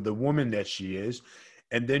 notorious for the woman that she is.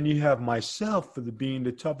 And then you have myself for being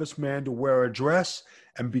the toughest man to wear a dress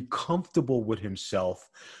and be comfortable with himself.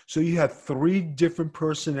 So you have three different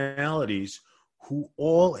personalities who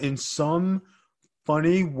all in some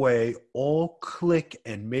funny way all click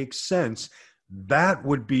and make sense. That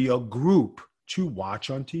would be a group to watch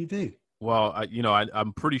on TV. Well,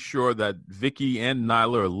 I'm pretty sure that Vicky and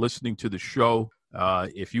Nyla are listening to the show.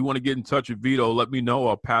 If you want to get in touch with Vito, let me know.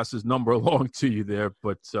 I'll pass his number along to you there.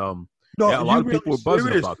 But a lot of people are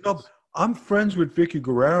buzzing about this. I'm friends with Vicky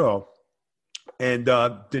Guerrero, and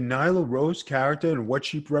the Nyla Rose character and what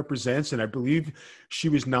she represents, and I believe she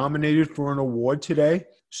was nominated for an award today.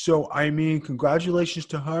 So, I mean, congratulations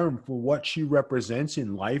to her and for what she represents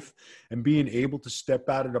in life and being able to step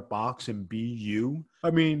out of the box and be you.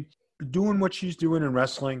 I mean, doing what she's doing in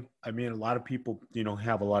wrestling, I mean, a lot of people, you know,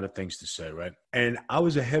 have a lot of things to say, right? And I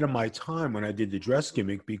was ahead of my time when I did the dress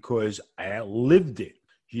gimmick because I lived it.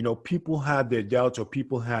 You know, people had their doubts or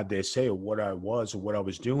people had their say of what I was or what I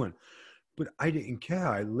was doing. But I didn't care.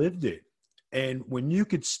 I lived it. And when you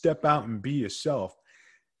could step out and be yourself,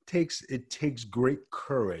 it takes great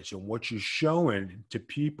courage. And what you're showing to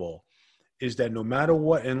people is that no matter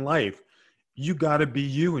what in life, you got to be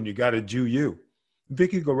you and you got to do you.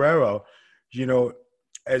 Vicky Guerrero, you know,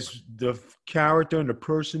 as the character and the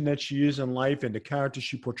person that she is in life and the character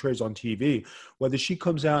she portrays on TV, whether she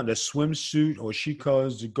comes out in a swimsuit or she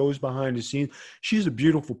goes behind the scenes, she's a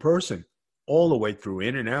beautiful person all the way through,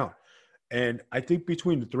 in and out. And I think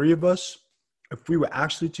between the three of us, if we were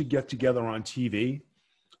actually to get together on TV,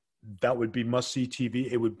 that would be must-see TV.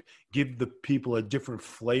 It would give the people a different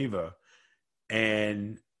flavor.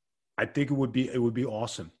 And I think it would be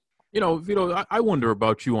awesome. You know, Vito, I wonder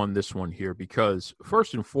about you on this one here because,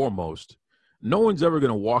 first and foremost, no one's ever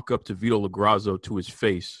going to walk up to Vito LoGrasso to his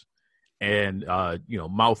face and,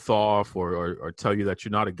 mouth off or tell you that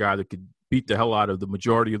you're not a guy that could beat the hell out of the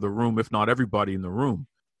majority of the room, if not everybody in the room.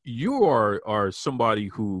 You are somebody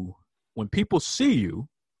who, when people see you,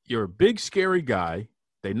 you're a big, scary guy.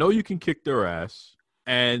 They know you can kick their ass,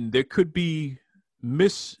 and there could be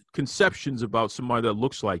misconceptions about somebody that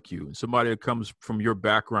looks like you and somebody that comes from your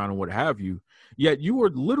background and what have you. Yet you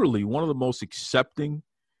are literally one of the most accepting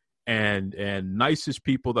and nicest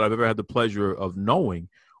people that I've ever had the pleasure of knowing.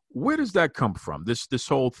 Where does that come from? This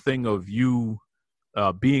whole thing of you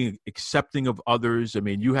being accepting of others. I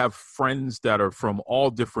mean, you have friends that are from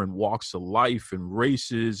all different walks of life and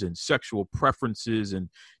races and sexual preferences and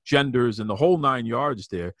genders and the whole nine yards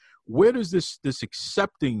there. Where does this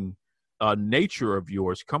accepting nature of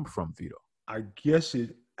yours come from, Vito? I guess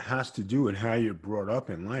it has to do with how you're brought up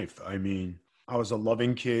in life. I mean, I was a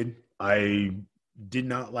loving kid. I did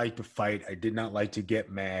not like to fight. I did not like to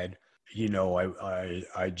get mad. You know,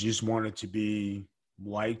 I just wanted to be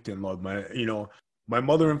liked and loved. My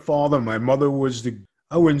mother and father, my mother was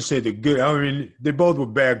I wouldn't say the good. I mean, they both were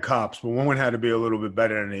bad cops, but one had to be a little bit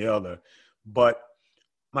better than the other. But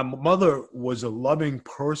my mother was a loving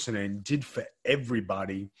person and did for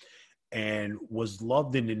everybody and was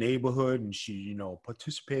loved in the neighborhood. And she, you know,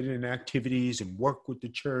 participated in activities and worked with the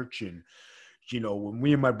church. And, you know, when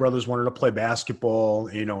me and my brothers wanted to play basketball,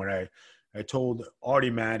 you know, and I told Artie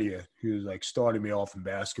Mattia, who was like starting me off in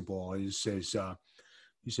basketball, he said,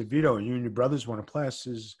 Vito, you and your brothers want to play?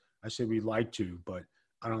 I said, we'd like to, but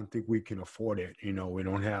I don't think we can afford it. You know, we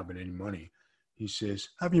don't have any money. He says,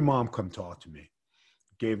 have your mom come talk to me.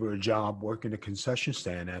 Gave her a job working a concession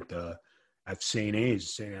stand at St.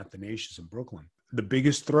 A's, St. Athanasius in Brooklyn. The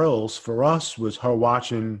biggest thrills for us was her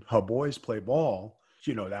watching her boys play ball.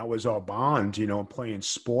 You know, that was our bond, you know, playing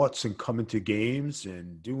sports and coming to games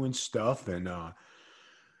and doing stuff. And,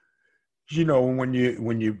 you know, when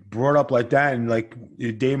you brought up like that, and like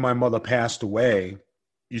the day my mother passed away,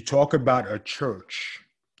 you talk about a church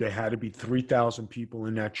there had to be 3,000 people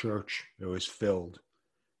in that church. It was filled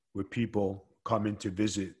with people coming to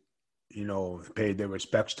visit, pay their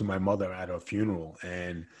respects to my mother at her funeral.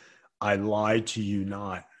 And I lied to you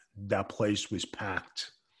not. That place was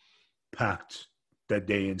packed that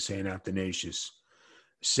day in St. Athanasius.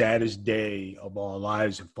 Saddest day of our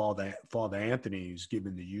lives. And Father Anthony was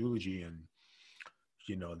giving the eulogy, and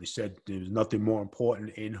they said there was nothing more important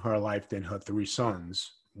in her life than her 3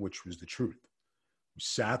 sons, which was the truth. We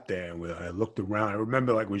sat there and I looked around. I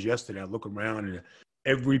remember like it was yesterday. I looked around and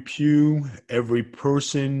every pew, every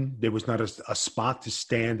person, there was not a spot to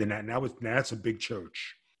stand in that. And that's a big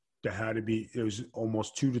church. There was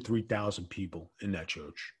almost 2,000 to 3,000 people in that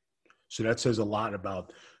church. So that says a lot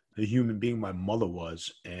about the human being my mother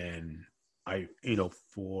was. And I,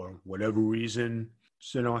 for whatever reason,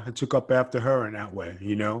 I took up after her in that way,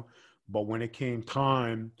 But when it came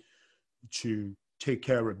time to take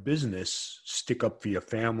care of business, stick up for your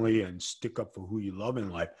family and stick up for who you love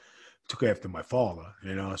in life, I took after my father,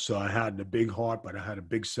 So I had a big heart, but I had a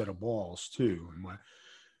big set of balls too.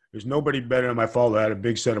 There's nobody better than my father. Had a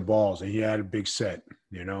big set of balls, and he had a big set,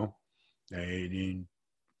 And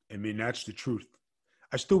that's the truth.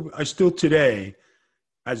 I still today,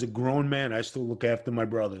 as a grown man, I still look after my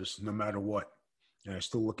brothers no matter what. And I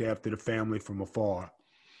still look after the family from afar.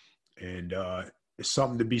 And it's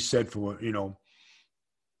something to be said for,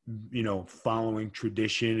 following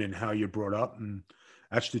tradition and how you're brought up. And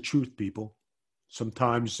that's the truth, people.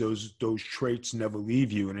 Sometimes those traits never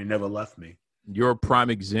leave you, and they never left me. You're a prime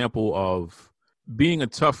example of being a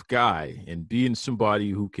tough guy and being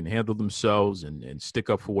somebody who can handle themselves and stick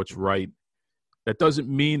up for what's right. That doesn't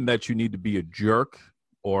mean that you need to be a jerk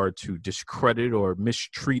or to discredit or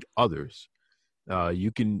mistreat others.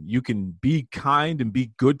 You can be kind and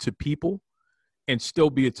be good to people and still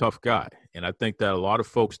be a tough guy. And I think that a lot of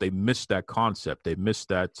folks, they miss that concept. They miss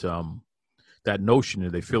that that notion,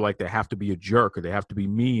 and they feel like they have to be a jerk or they have to be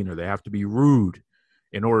mean or they have to be rude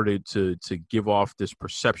in order to give off this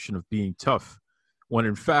perception of being tough. When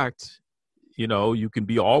in fact, you can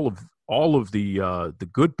be all of the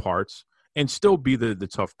good parts and still be the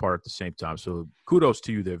tough part at the same time. So kudos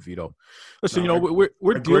to you there, Vito. Listen, we're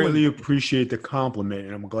I greatly appreciate the compliment,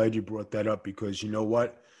 and I'm glad you brought that up because you know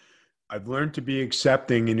what? I've learned to be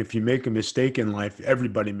accepting, and if you make a mistake in life,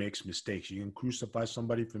 everybody makes mistakes. You can crucify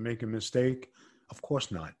somebody for making a mistake? Of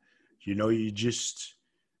course not. You just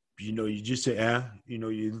say,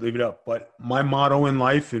 you leave it up. But my motto in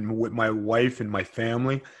life and with my wife and my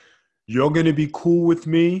family, you're going to be cool with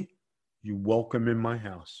me, you're welcome in my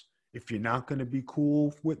house. If you're not going to be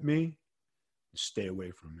cool with me, stay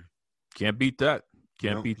away from me. Can't beat that.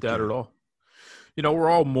 Can't beat that at all. We're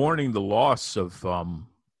all mourning the loss of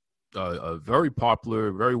a very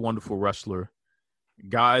popular, very wonderful wrestler,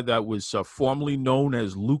 guy that was formerly known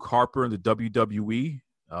as Luke Harper in the WWE,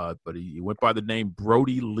 but he went by the name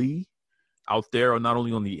Brody Lee out there, not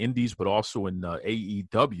only on the Indies, but also in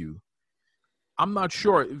AEW. I'm not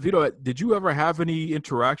sure. Vito, did you ever have any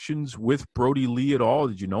interactions with Brody Lee at all?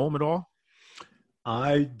 Did you know him at all?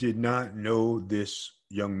 I did not know this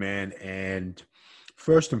young man. And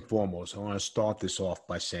first and foremost, I want to start this off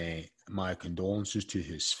by saying my condolences to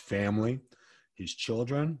his family, his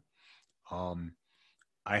children.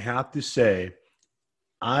 I have to say,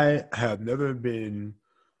 I have never been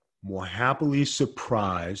more happily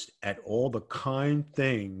surprised at all the kind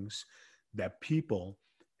things that people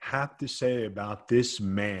have to say about this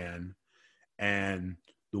man and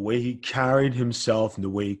the way he carried himself and the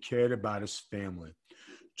way he cared about his family.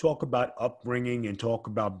 Talk about upbringing and talk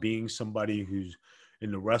about being somebody who's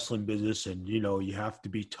in the wrestling business and, you have to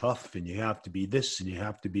be tough and you have to be this and you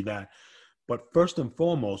have to be that. But first and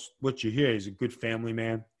foremost, what you hear is a good family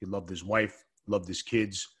man. He loved his wife, loved his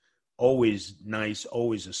kids, always nice,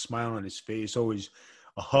 always a smile on his face, always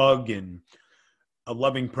a hug and a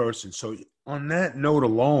loving person. So on that note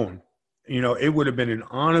alone, it would have been an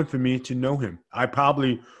honor for me to know him. I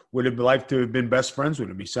probably would have liked to have been best friends with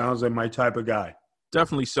him. He sounds like my type of guy.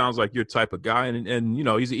 Definitely sounds like your type of guy. And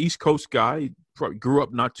he's an East Coast guy. He probably grew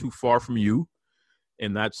up not too far from you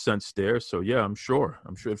in that sense there. So, yeah, I'm sure.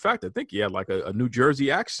 In fact, I think he had like a New Jersey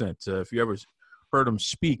accent, if you ever heard him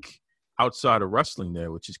speak outside of wrestling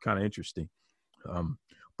there, which is kind of interesting.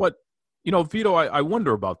 But, Vito, I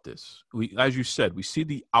wonder about this. As you said, we see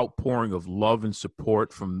the outpouring of love and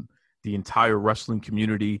support from the entire wrestling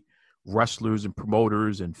community, wrestlers and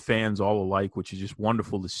promoters and fans all alike, which is just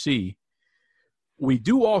wonderful to see. We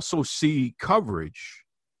do also see coverage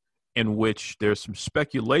in which there's some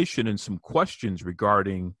speculation and some questions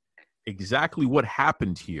regarding exactly what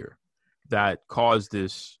happened here that caused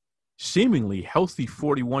this seemingly healthy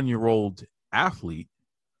 41-year-old athlete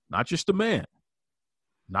not just a man,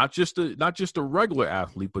 not just a regular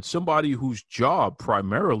athlete, but somebody whose job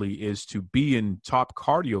primarily is to be in top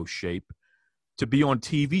cardio shape, to be on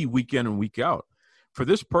TV week in and week out. For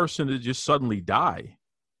this person to just suddenly die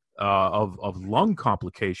of lung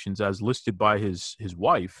complications, as listed by his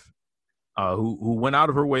wife, who went out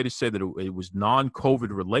of her way to say that it was non-COVID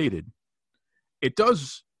related, it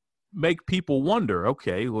does make people wonder,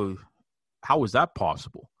 okay, well, how is that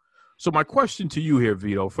possible? So my question to you here,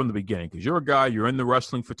 Vito, from the beginning, because you're a guy, you're in the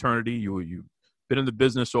wrestling fraternity, you've been in the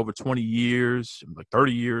business over 20 years, like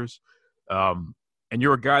 30 years, and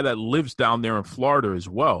you're a guy that lives down there in Florida as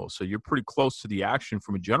well, so you're pretty close to the action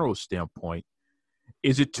from a general standpoint.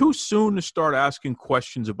 Is it too soon to start asking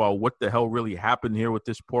questions about what the hell really happened here with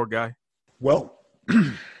this poor guy? Well,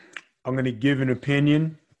 I'm going to give an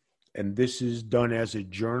opinion, and this is done as a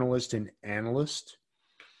journalist and analyst.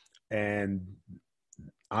 And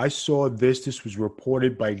I saw this. This was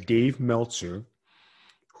reported by Dave Meltzer,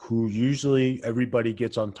 who usually everybody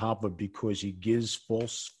gets on top of because he gives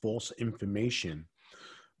false information.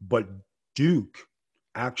 But Duke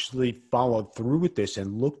actually followed through with this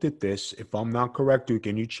and looked at this. If I'm not correct, Duke,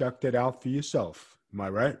 and you checked it out for yourself. Am I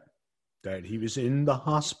right? That he was in the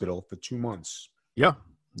hospital for 2 months. Yeah,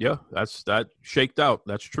 that shaked out.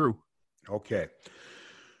 That's true. Okay.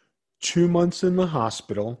 2 months in the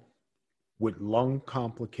hospital with lung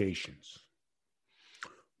complications.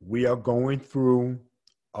 We are going through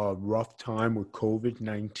a rough time with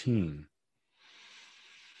COVID-19.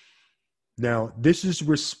 Now, this is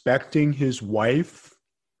respecting his wife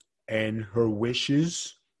and her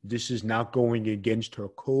wishes. This is not going against her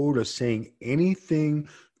code or saying anything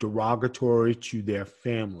derogatory to their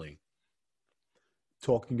family.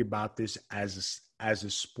 Talking about this as a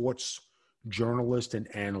sports journalist and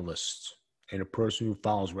analyst and a person who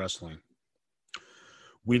follows wrestling.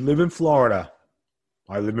 We live in Florida.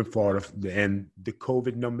 I live in Florida, and the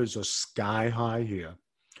COVID numbers are sky high here.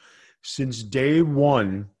 Since day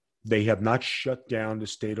one, they have not shut down the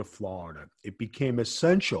state of Florida. It became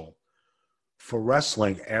essential for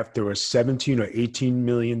wrestling after a $17 or $18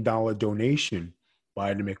 million donation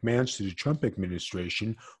by the McMahons to the Trump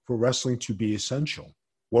administration for wrestling to be essential.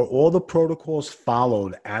 Were all the protocols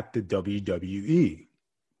followed at the WWE?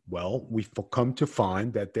 Well, we've come to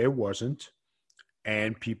find that there wasn't,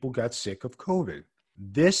 and people got sick of COVID.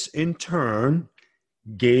 This, in turn,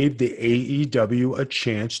 gave the AEW a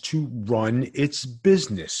chance to run its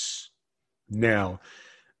business. Now,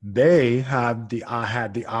 they had the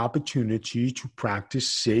opportunity to practice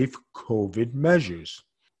safe COVID measures.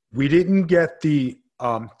 We didn't get the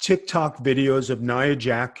TikTok videos of Nia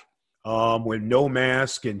Jax with no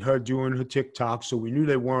mask and her doing her TikTok, so we knew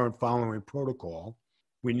they weren't following protocol.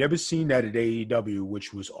 We never seen that at AEW,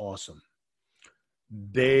 which was awesome.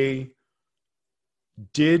 They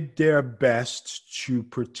did their best to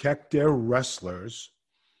protect their wrestlers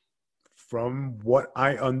from what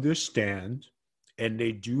I understand, and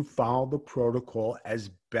they do follow the protocol as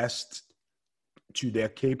best to their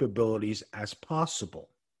capabilities as possible.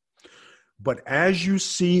 But as you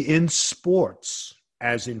see in sports,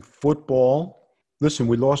 as in football, listen,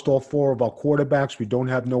 we lost all 4 of our quarterbacks. We don't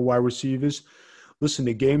have no wide receivers. Listen,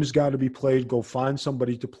 the game has got to be played. Go find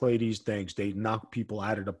somebody to play these things. They knock people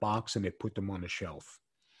out of the box and they put them on the shelf.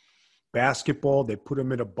 Basketball, they put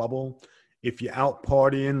them in a bubble. If you're out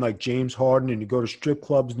partying like James Harden and you go to strip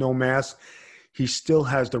clubs, no mask, he still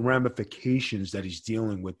has the ramifications that he's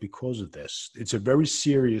dealing with because of this. It's a very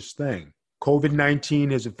serious thing.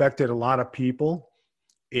 COVID-19 has affected a lot of people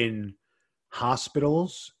in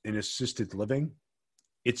hospitals, in assisted living.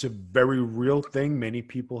 It's a very real thing. Many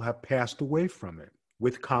people have passed away from it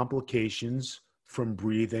with complications from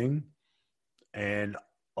breathing and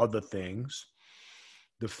other things.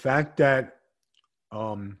 The fact that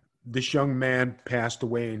this young man passed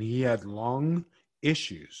away and he had lung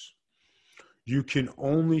issues, you can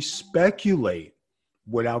only speculate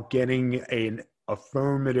without getting an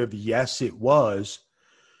affirmative yes, it was,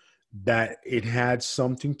 that it had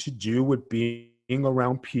something to do with being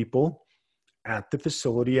around people at the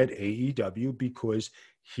facility at AEW, because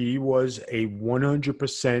he was a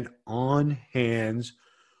 100% on hands,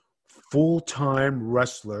 full-time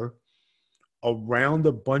wrestler around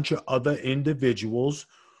a bunch of other individuals,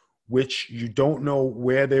 which you don't know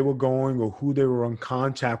where they were going or who they were in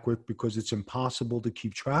contact with because it's impossible to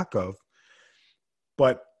keep track of.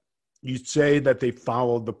 But you'd say that they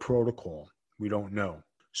followed the protocol. We don't know.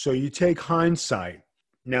 So you take hindsight.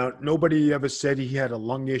 Now, nobody ever said he had a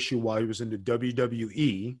lung issue while he was in the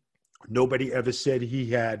WWE. Nobody ever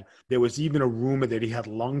said there was even a rumor that he had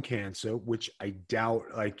lung cancer, which I doubt,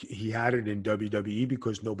 like he had it in WWE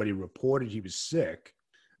because nobody reported he was sick.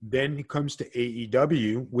 Then he comes to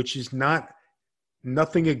AEW, which is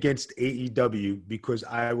nothing against AEW, because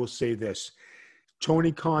I will say this.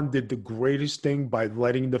 Tony Khan did the greatest thing by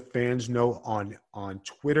letting the fans know on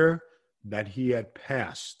Twitter that he had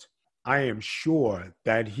passed. I am sure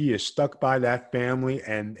that he is stuck by that family,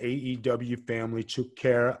 and AEW family took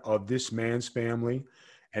care of this man's family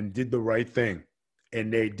and did the right thing.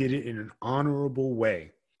 And they did it in an honorable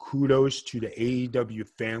way. Kudos to the AEW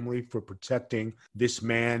family for protecting this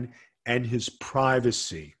man and his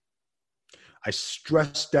privacy. I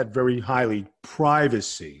stress that very highly,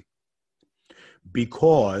 privacy,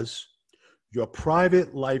 because your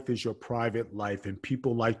private life is your private life, and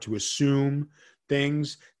people like to assume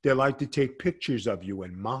things. They like to take pictures of you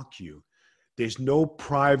and mock you. There's no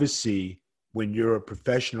privacy when you're a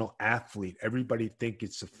professional athlete. Everybody thinks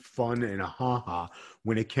it's a fun and a ha-ha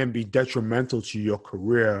when it can be detrimental to your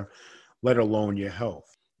career, let alone your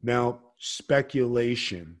health. Now,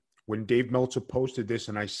 speculation. When Dave Meltzer posted this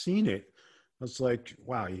and I seen it, I was like,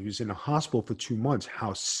 wow, he was in a hospital for 2 months.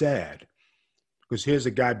 How sad. Because here's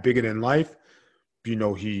a guy bigger than life.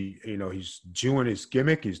 He's doing his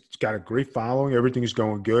gimmick. He's got a great following. Everything is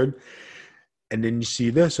going good. And then you see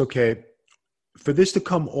this, okay, for this to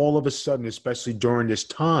come all of a sudden, especially during this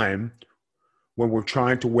time when we're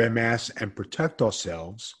trying to wear masks and protect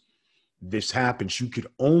ourselves, this happens. You could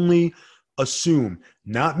only assume,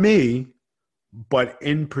 not me, but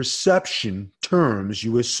in perception terms,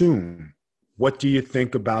 you assume. What do you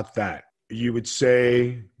think about that? You would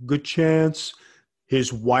say, good chance.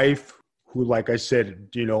 His wife, who, like I said,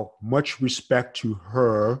 much respect to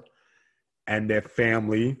her and their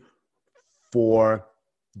family for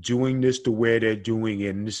doing this the way they're doing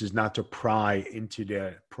it. And this is not to pry into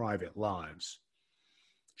their private lives.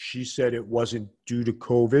 She said it wasn't due to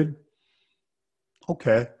COVID.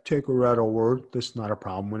 Okay, take her at her word. That's not a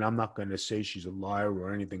problem. And I'm not going to say she's a liar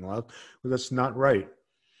or anything else, but that's not right.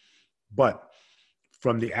 But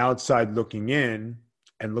from the outside looking in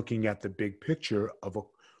and looking at the big picture of a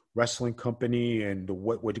wrestling company and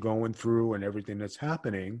what we're going through and everything that's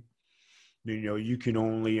happening, you can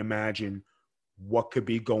only imagine what could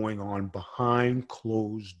be going on behind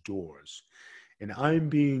closed doors. And I'm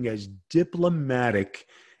being as diplomatic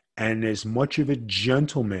and as much of a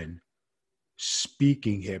gentleman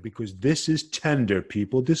speaking here, because this is tender,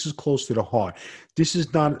 people. This is close to the heart. This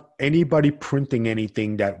is not anybody printing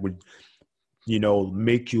anything that would,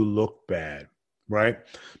 make you look bad, right?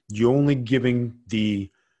 You're only giving a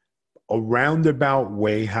roundabout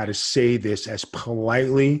way how to say this as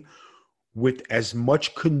politely, with as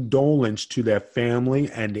much condolence to their family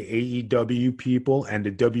and the AEW people and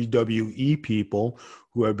the WWE people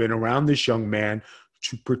who have been around this young man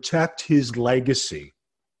to protect his legacy.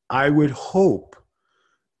 I would hope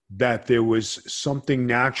that there was something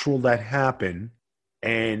natural that happened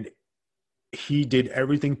and he did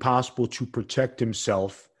everything possible to protect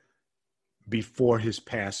himself before his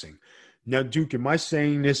passing. Now, Duke, am I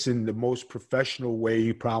saying this in the most professional way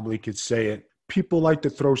you probably could say it? People like to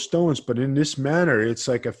throw stones, but in this manner, it's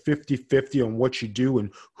like a 50-50 on what you do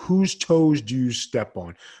and whose toes do you step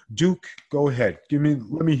on. Duke, go ahead. Let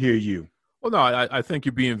me hear you. Well, no, I think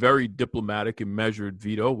you're being very diplomatic and measured,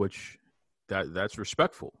 Vito, which that's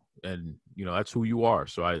respectful. And, that's who you are.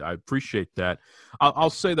 So I appreciate that. I'll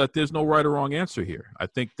say that there's no right or wrong answer here. I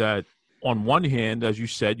think that on one hand, as you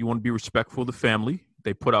said, you want to be respectful of the family.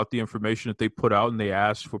 They put out the information that they put out and they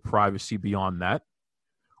asked for privacy beyond that.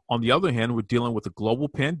 On the other hand, we're dealing with a global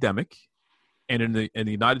pandemic. And in the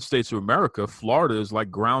United States of America, Florida is like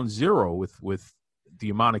ground zero with the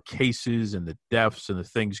amount of cases and the deaths and the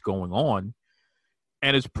things going on.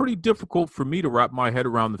 And it's pretty difficult for me to wrap my head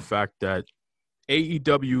around the fact that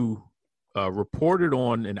AEW reported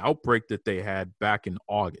on an outbreak that they had back in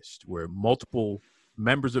August where multiple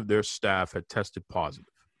members of their staff had tested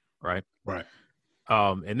positive, right? Right.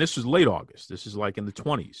 And this is late August. This is like in the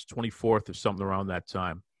 20s, 24th or something around that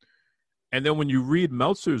time. And then when you read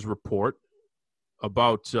Meltzer's report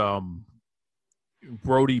about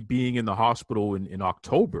Brody being in the hospital in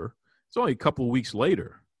October, it's only a couple of weeks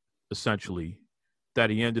later, essentially, that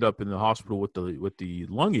he ended up in the hospital with the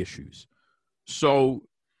lung issues. So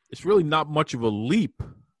it's really not much of a leap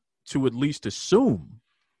to at least assume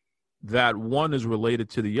that one is related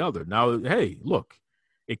to the other. Now, hey, look,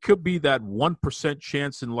 it could be that 1%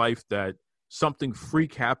 chance in life that something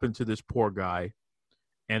freak happened to this poor guy,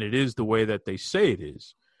 and it is the way that they say it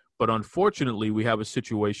is. But unfortunately, we have a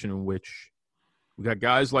situation in which we got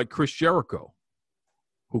guys like Chris Jericho,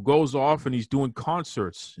 who goes off and he's doing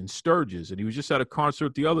concerts in Sturgis. And he was just at a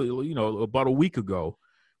concert about a week ago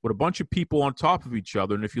with a bunch of people on top of each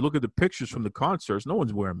other. And if you look at the pictures from the concerts, no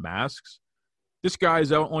one's wearing masks. This guy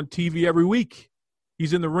is out on TV every week.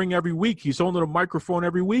 He's in the ring every week. He's holding a microphone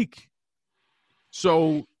every week.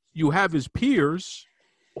 So you have his peers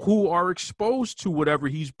who are exposed to whatever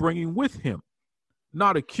he's bringing with him.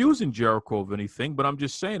 Not accusing Jericho of anything, but I'm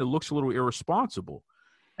just saying it looks a little irresponsible.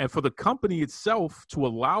 And for the company itself to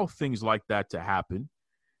allow things like that to happen,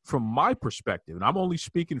 from my perspective, and I'm only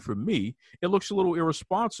speaking for me, it looks a little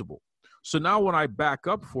irresponsible. So now when I back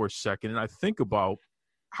up for a second and I think about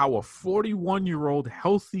how a 41-year-old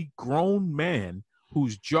healthy grown man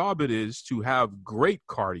whose job it is to have great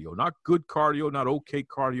cardio, not good cardio, not okay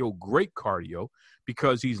cardio, great cardio,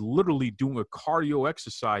 because he's literally doing a cardio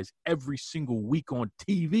exercise every single week on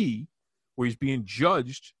TV where he's being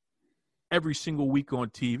judged every single week on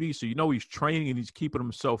TV. So you know he's training and he's keeping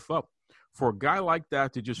himself up. For a guy like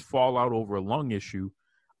that to just fall out over a lung issue,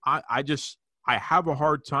 I have a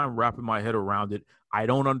hard time wrapping my head around it. I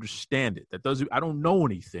don't understand it. I don't know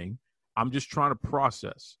anything. I'm just trying to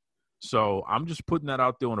process. So I'm just putting that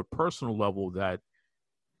out there on a personal level that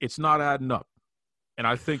it's not adding up. And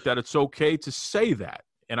I think that it's okay to say that.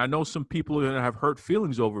 And I know some people are going to have hurt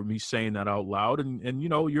feelings over me saying that out loud. And you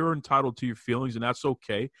know, you're entitled to your feelings, and that's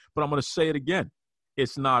okay. But I'm going to say it again.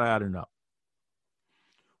 It's not adding up.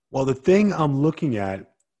 Well, the thing I'm looking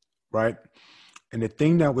at, right, and the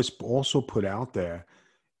thing that was also put out there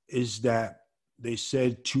is that they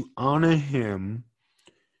said to honor him,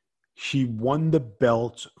 he won the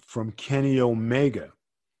belt from Kenny Omega.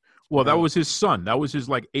 Well, that was his son. That was his,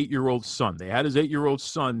 8-year-old son. They had his 8-year-old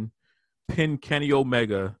son pin Kenny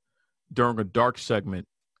Omega during a dark segment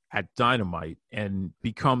at Dynamite and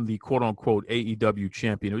become the quote-unquote AEW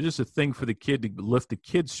champion. It was just a thing for the kid to lift the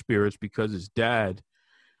kid's spirits because his dad –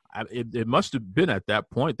 it must have been at that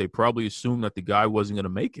point. They probably assumed that the guy wasn't going to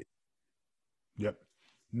make it. Yep.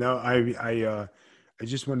 No, I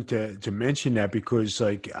just wanted to mention that because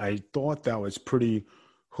I thought that was pretty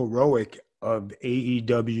heroic of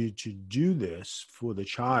AEW to do this for the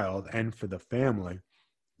child and for the family,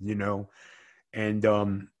 you know,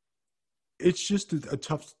 and it's just a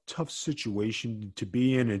tough situation to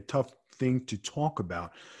be in, a tough thing to talk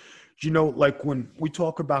about. You know, like when we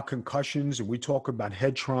talk about concussions and we talk about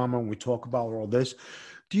head trauma and we talk about all this,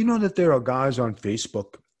 do you know that there are guys on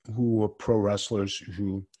Facebook who are pro wrestlers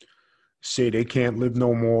who say they can't live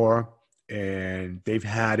no more and they've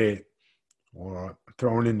had it or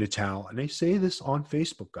thrown in the towel? And they say this on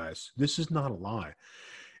Facebook, guys. This is not a lie.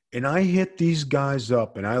 And I hit these guys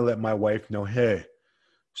up and I let my wife know, hey,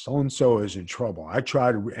 so-and-so is in trouble. I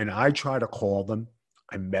try to call them.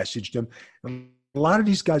 I messaged them. And a lot of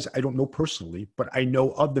these guys I don't know personally, but I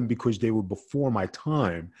know of them because they were before my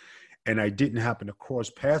time and I didn't happen to cross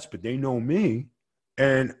paths, but they know me.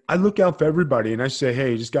 And I look out for everybody and I say,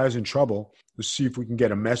 hey, this guy's in trouble. Let's see if we can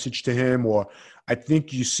get a message to him. Or I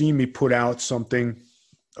think you see me put out something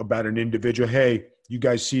about an individual. Hey, you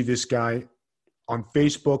guys see this guy on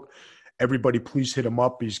Facebook? Everybody please hit him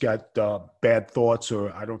up. He's got bad thoughts,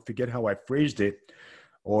 or I don't forget how I phrased it.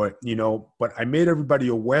 Or, you know, but I made everybody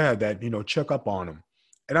aware that, you know, check up on them.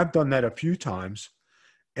 And I've done that a few times.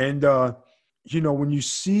 And, you know, when you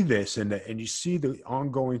see this and you see the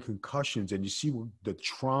ongoing concussions and you see the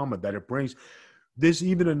trauma that it brings, there's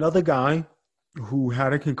even another guy who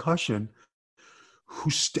had a concussion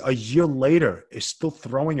who a year later is still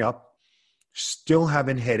throwing up, still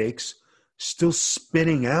having headaches, still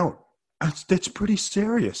spinning out. That's pretty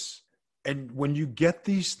serious. And when you get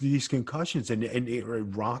these concussions and it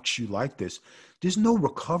rocks you like this, there's no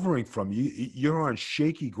recovering from you. You're on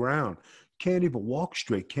shaky ground. Can't even walk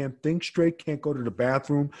straight, can't think straight, can't go to the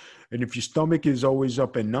bathroom. And if your stomach is always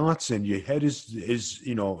up in knots and your head is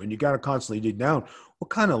you know, and you got to constantly dig down, what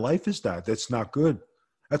kind of life is that? That's not good.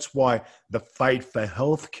 That's why the fight for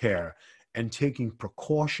health care and taking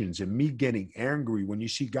precautions and me getting angry when you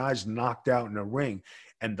see guys knocked out in a ring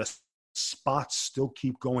and the spots still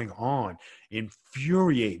keep going on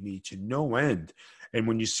infuriate me to no end. And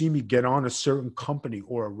when you see me get on a certain company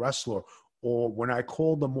or a wrestler, or when I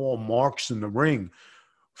call them all marks in the ring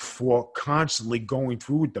for constantly going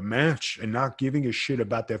through with the match and not giving a shit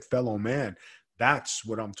about their fellow man, that's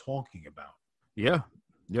what I'm talking about. Yeah,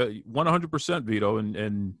 100%, Vito.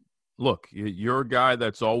 And look, you're a guy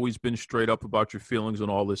that's always been straight up about your feelings on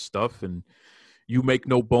all this stuff, and you make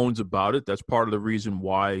no bones about it. That's part of the reason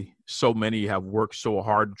why so many have worked so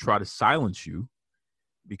hard to try to silence you,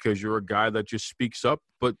 because you're a guy that just speaks up.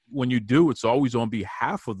 But when you do, it's always on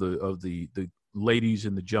behalf of the ladies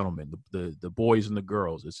and the gentlemen, the boys and the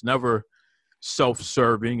girls. It's never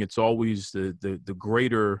self-serving. It's always the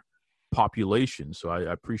greater population. So I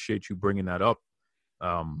appreciate you bringing that up,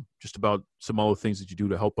 just about some other things that you do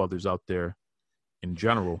to help others out there in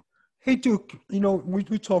general. Hey, Duke,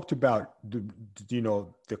 we talked about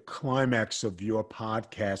the climax of your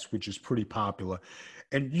podcast, which is pretty popular,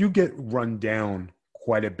 and you get run down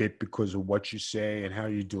quite a bit because of what you say and how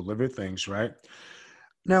you deliver things, right?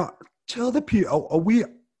 Now, tell the people,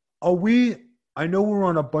 are we, I know we're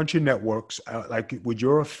on a bunch of networks, like with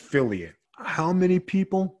your affiliate. How many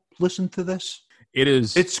people listen to this?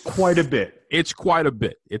 It's quite a bit. It's quite a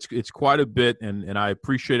bit. It's quite a bit, and I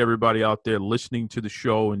appreciate everybody out there listening to the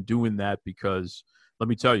show and doing that, because let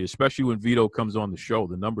me tell you, especially when Vito comes on the show,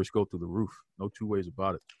 the numbers go through the roof. No two ways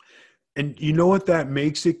about it. And you know what that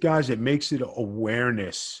makes it, guys? It makes it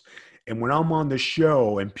awareness. And when I'm on the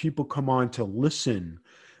show and people come on to listen,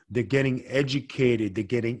 they're getting educated, they're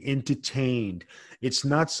getting entertained. It's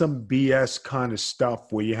not some BS kind of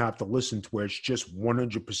stuff where you have to listen to, where it's just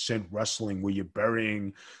 100% wrestling, where you're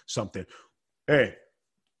burying something. Hey,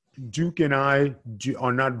 Duke and I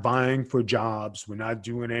are not vying for jobs. We're not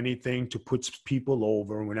doing anything to put people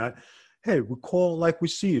over. We call it like we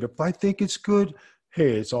see it. If I think it's good,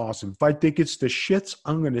 hey, it's awesome. If I think it's the shits,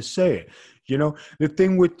 I'm going to say it. The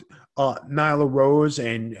thing with Nyla Rose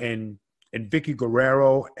and Vicky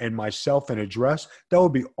Guerrero and myself in a dress, that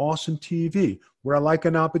would be awesome TV. Would I like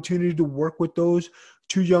an opportunity to work with those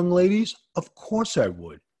two young ladies? Of course I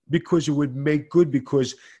would, because it would make good,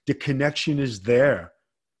 because the connection is there.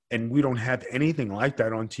 And we don't have anything like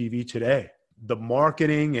that on TV today. The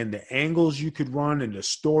marketing and the angles you could run and the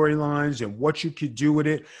storylines and what you could do with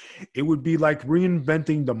it, it would be like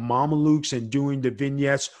reinventing the Mamalukes and doing the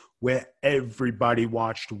vignettes where everybody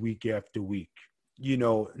watched week after week.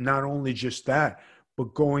 Not only just that,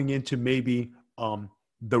 but going into maybe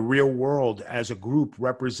the real world as a group,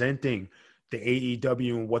 representing the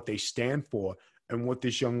AEW and what they stand for and what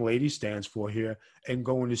this young lady stands for here, and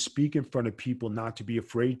going to speak in front of people, not to be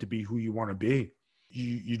afraid to be who you want to be.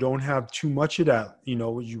 You don't have too much of that, you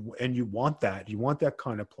want that. You want that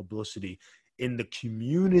kind of publicity in the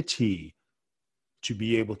community to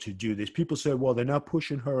be able to do this. People say, well, they're not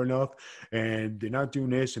pushing her enough and they're not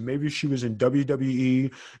doing this. And maybe if she was in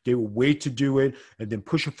WWE, they would wait to do it and then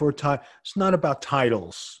push her for a title. It's not about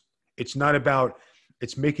titles. It's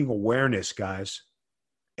making awareness, guys.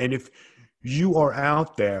 And if you are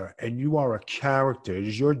out there and you are a character, it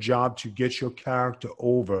is your job to get your character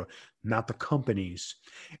over, not the companies.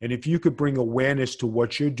 And if you could bring awareness to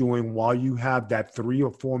what you're doing while you have that 3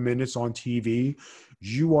 or 4 minutes on TV,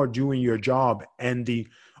 you are doing your job, and the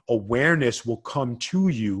awareness will come to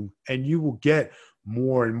you and you will get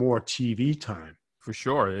more and more TV time. For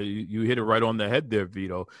sure. You hit it right on the head there,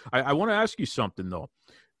 Vito. I want to ask you something, though.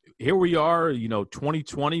 Here we are,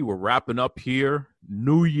 2020, we're wrapping up here,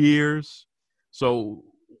 New Year's. So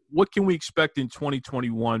what can we expect in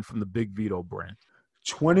 2021 from the Big Vito brand?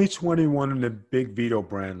 2021 in the Big Vito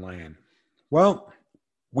brand land. Well,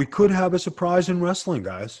 we could have a surprise in wrestling,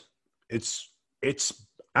 guys. It's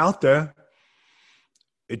out there.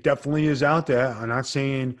 It definitely is out there. I'm not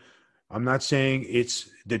saying it's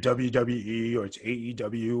the WWE or it's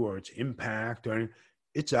AEW or it's Impact or anything.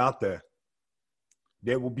 It's out there.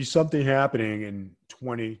 There will be something happening in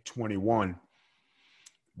 2021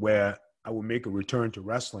 where I will make a return to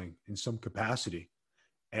wrestling in some capacity.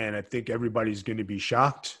 And I think everybody's going to be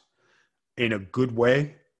shocked in a good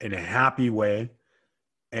way, in a happy way.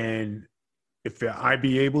 And if I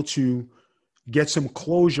be able to get some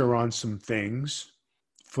closure on some things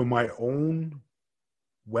for my own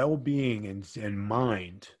well-being and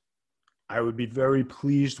mind, I would be very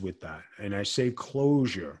pleased with that. And I say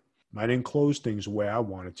closure. I didn't close things the way I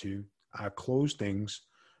wanted to. I closed things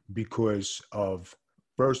because of,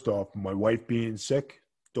 first off, my wife being sick.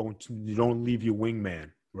 You don't leave your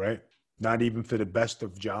wingman, right? Not even for the best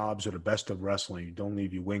of jobs or the best of wrestling. You don't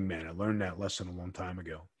leave your wingman. I learned that lesson a long time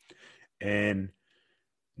ago. And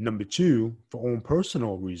number two, for own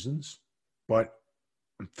personal reasons, but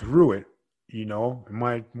I'm through it, Am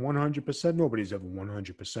I 100%? Nobody's ever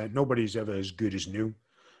 100%. Nobody's ever as good as new.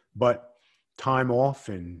 But time off,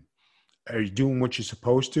 and are you doing what you're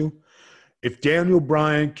supposed to? If Daniel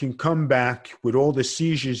Bryan can come back with all the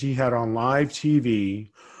seizures he had on live TV,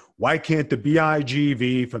 why can't the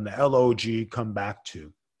BIGV from the LOG come back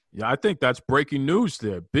too? Yeah, I think that's breaking news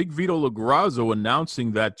there. Big Vito LoGrasso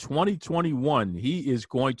announcing that 2021, he is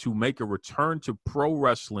going to make a return to pro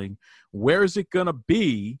wrestling. Where is it going to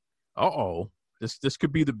be? This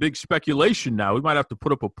could be the big speculation now. We might have to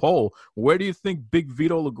put up a poll. Where do you think Big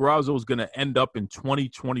Vito LoGrasso is going to end up in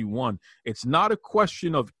 2021? It's not a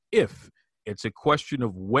question of if. It's a question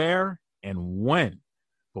of where and when.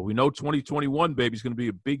 But we know 2021, baby, is going to be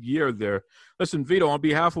a big year there. Listen, Vito, on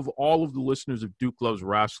behalf of all of the listeners of Duke Loves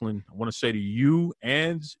Wrestling, I want to say to you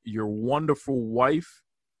and your wonderful wife,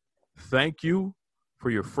 thank you for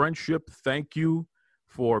your friendship. Thank you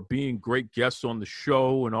for being great guests on the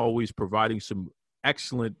show and always providing some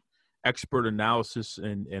excellent expert analysis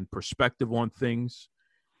and perspective on things.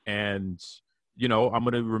 And, you know, I'm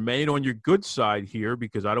going to remain on your good side here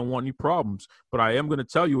because I don't want any problems. But I am going to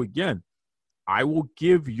tell you again, I will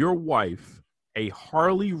give your wife a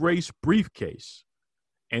Harley race briefcase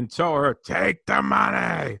and tell her, take the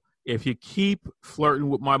money if you keep flirting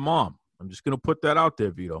with my mom. I'm just going to put that out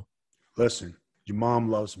there, Vito. Listen, your mom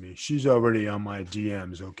loves me. She's already on my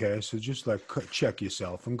DMs, okay? So just like check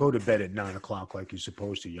yourself and go to bed at 9 o'clock like you're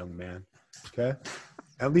supposed to, young man, okay?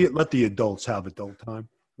 At least let the adults have adult time.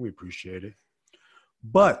 We appreciate it.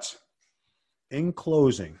 But in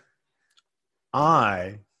closing,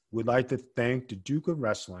 I would like to thank the Duke of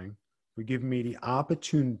Wrestling for giving me the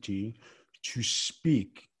opportunity to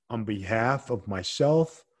speak on behalf of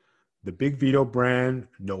myself, the Big Vito brand,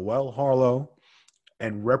 Noel Harlow,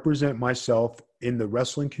 and represent myself in the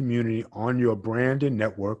wrestling community on your brand and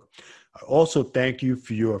network. I also thank you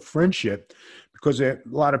for your friendship, because a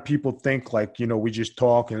lot of people think like, you know, we just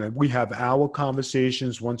talk, and we have our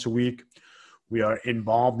conversations once a week. We are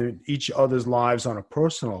involved in each other's lives on a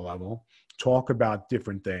personal level, talk about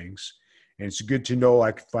different things. And it's good to know,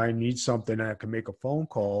 like, if I need something, I can make a phone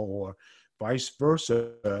call, or vice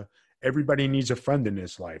versa. Everybody needs a friend in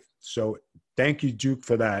this life. So thank you, Duke,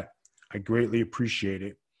 for that. I greatly appreciate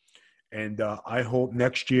it. And I hope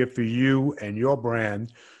next year for you and your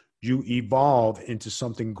brand, you evolve into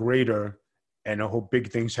something greater. And I hope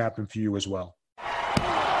big things happen for you as well.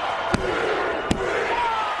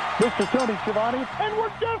 Mr. Tony Schiavone, and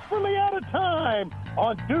we're desperately out of time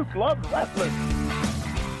on Duke Loves Wrestling.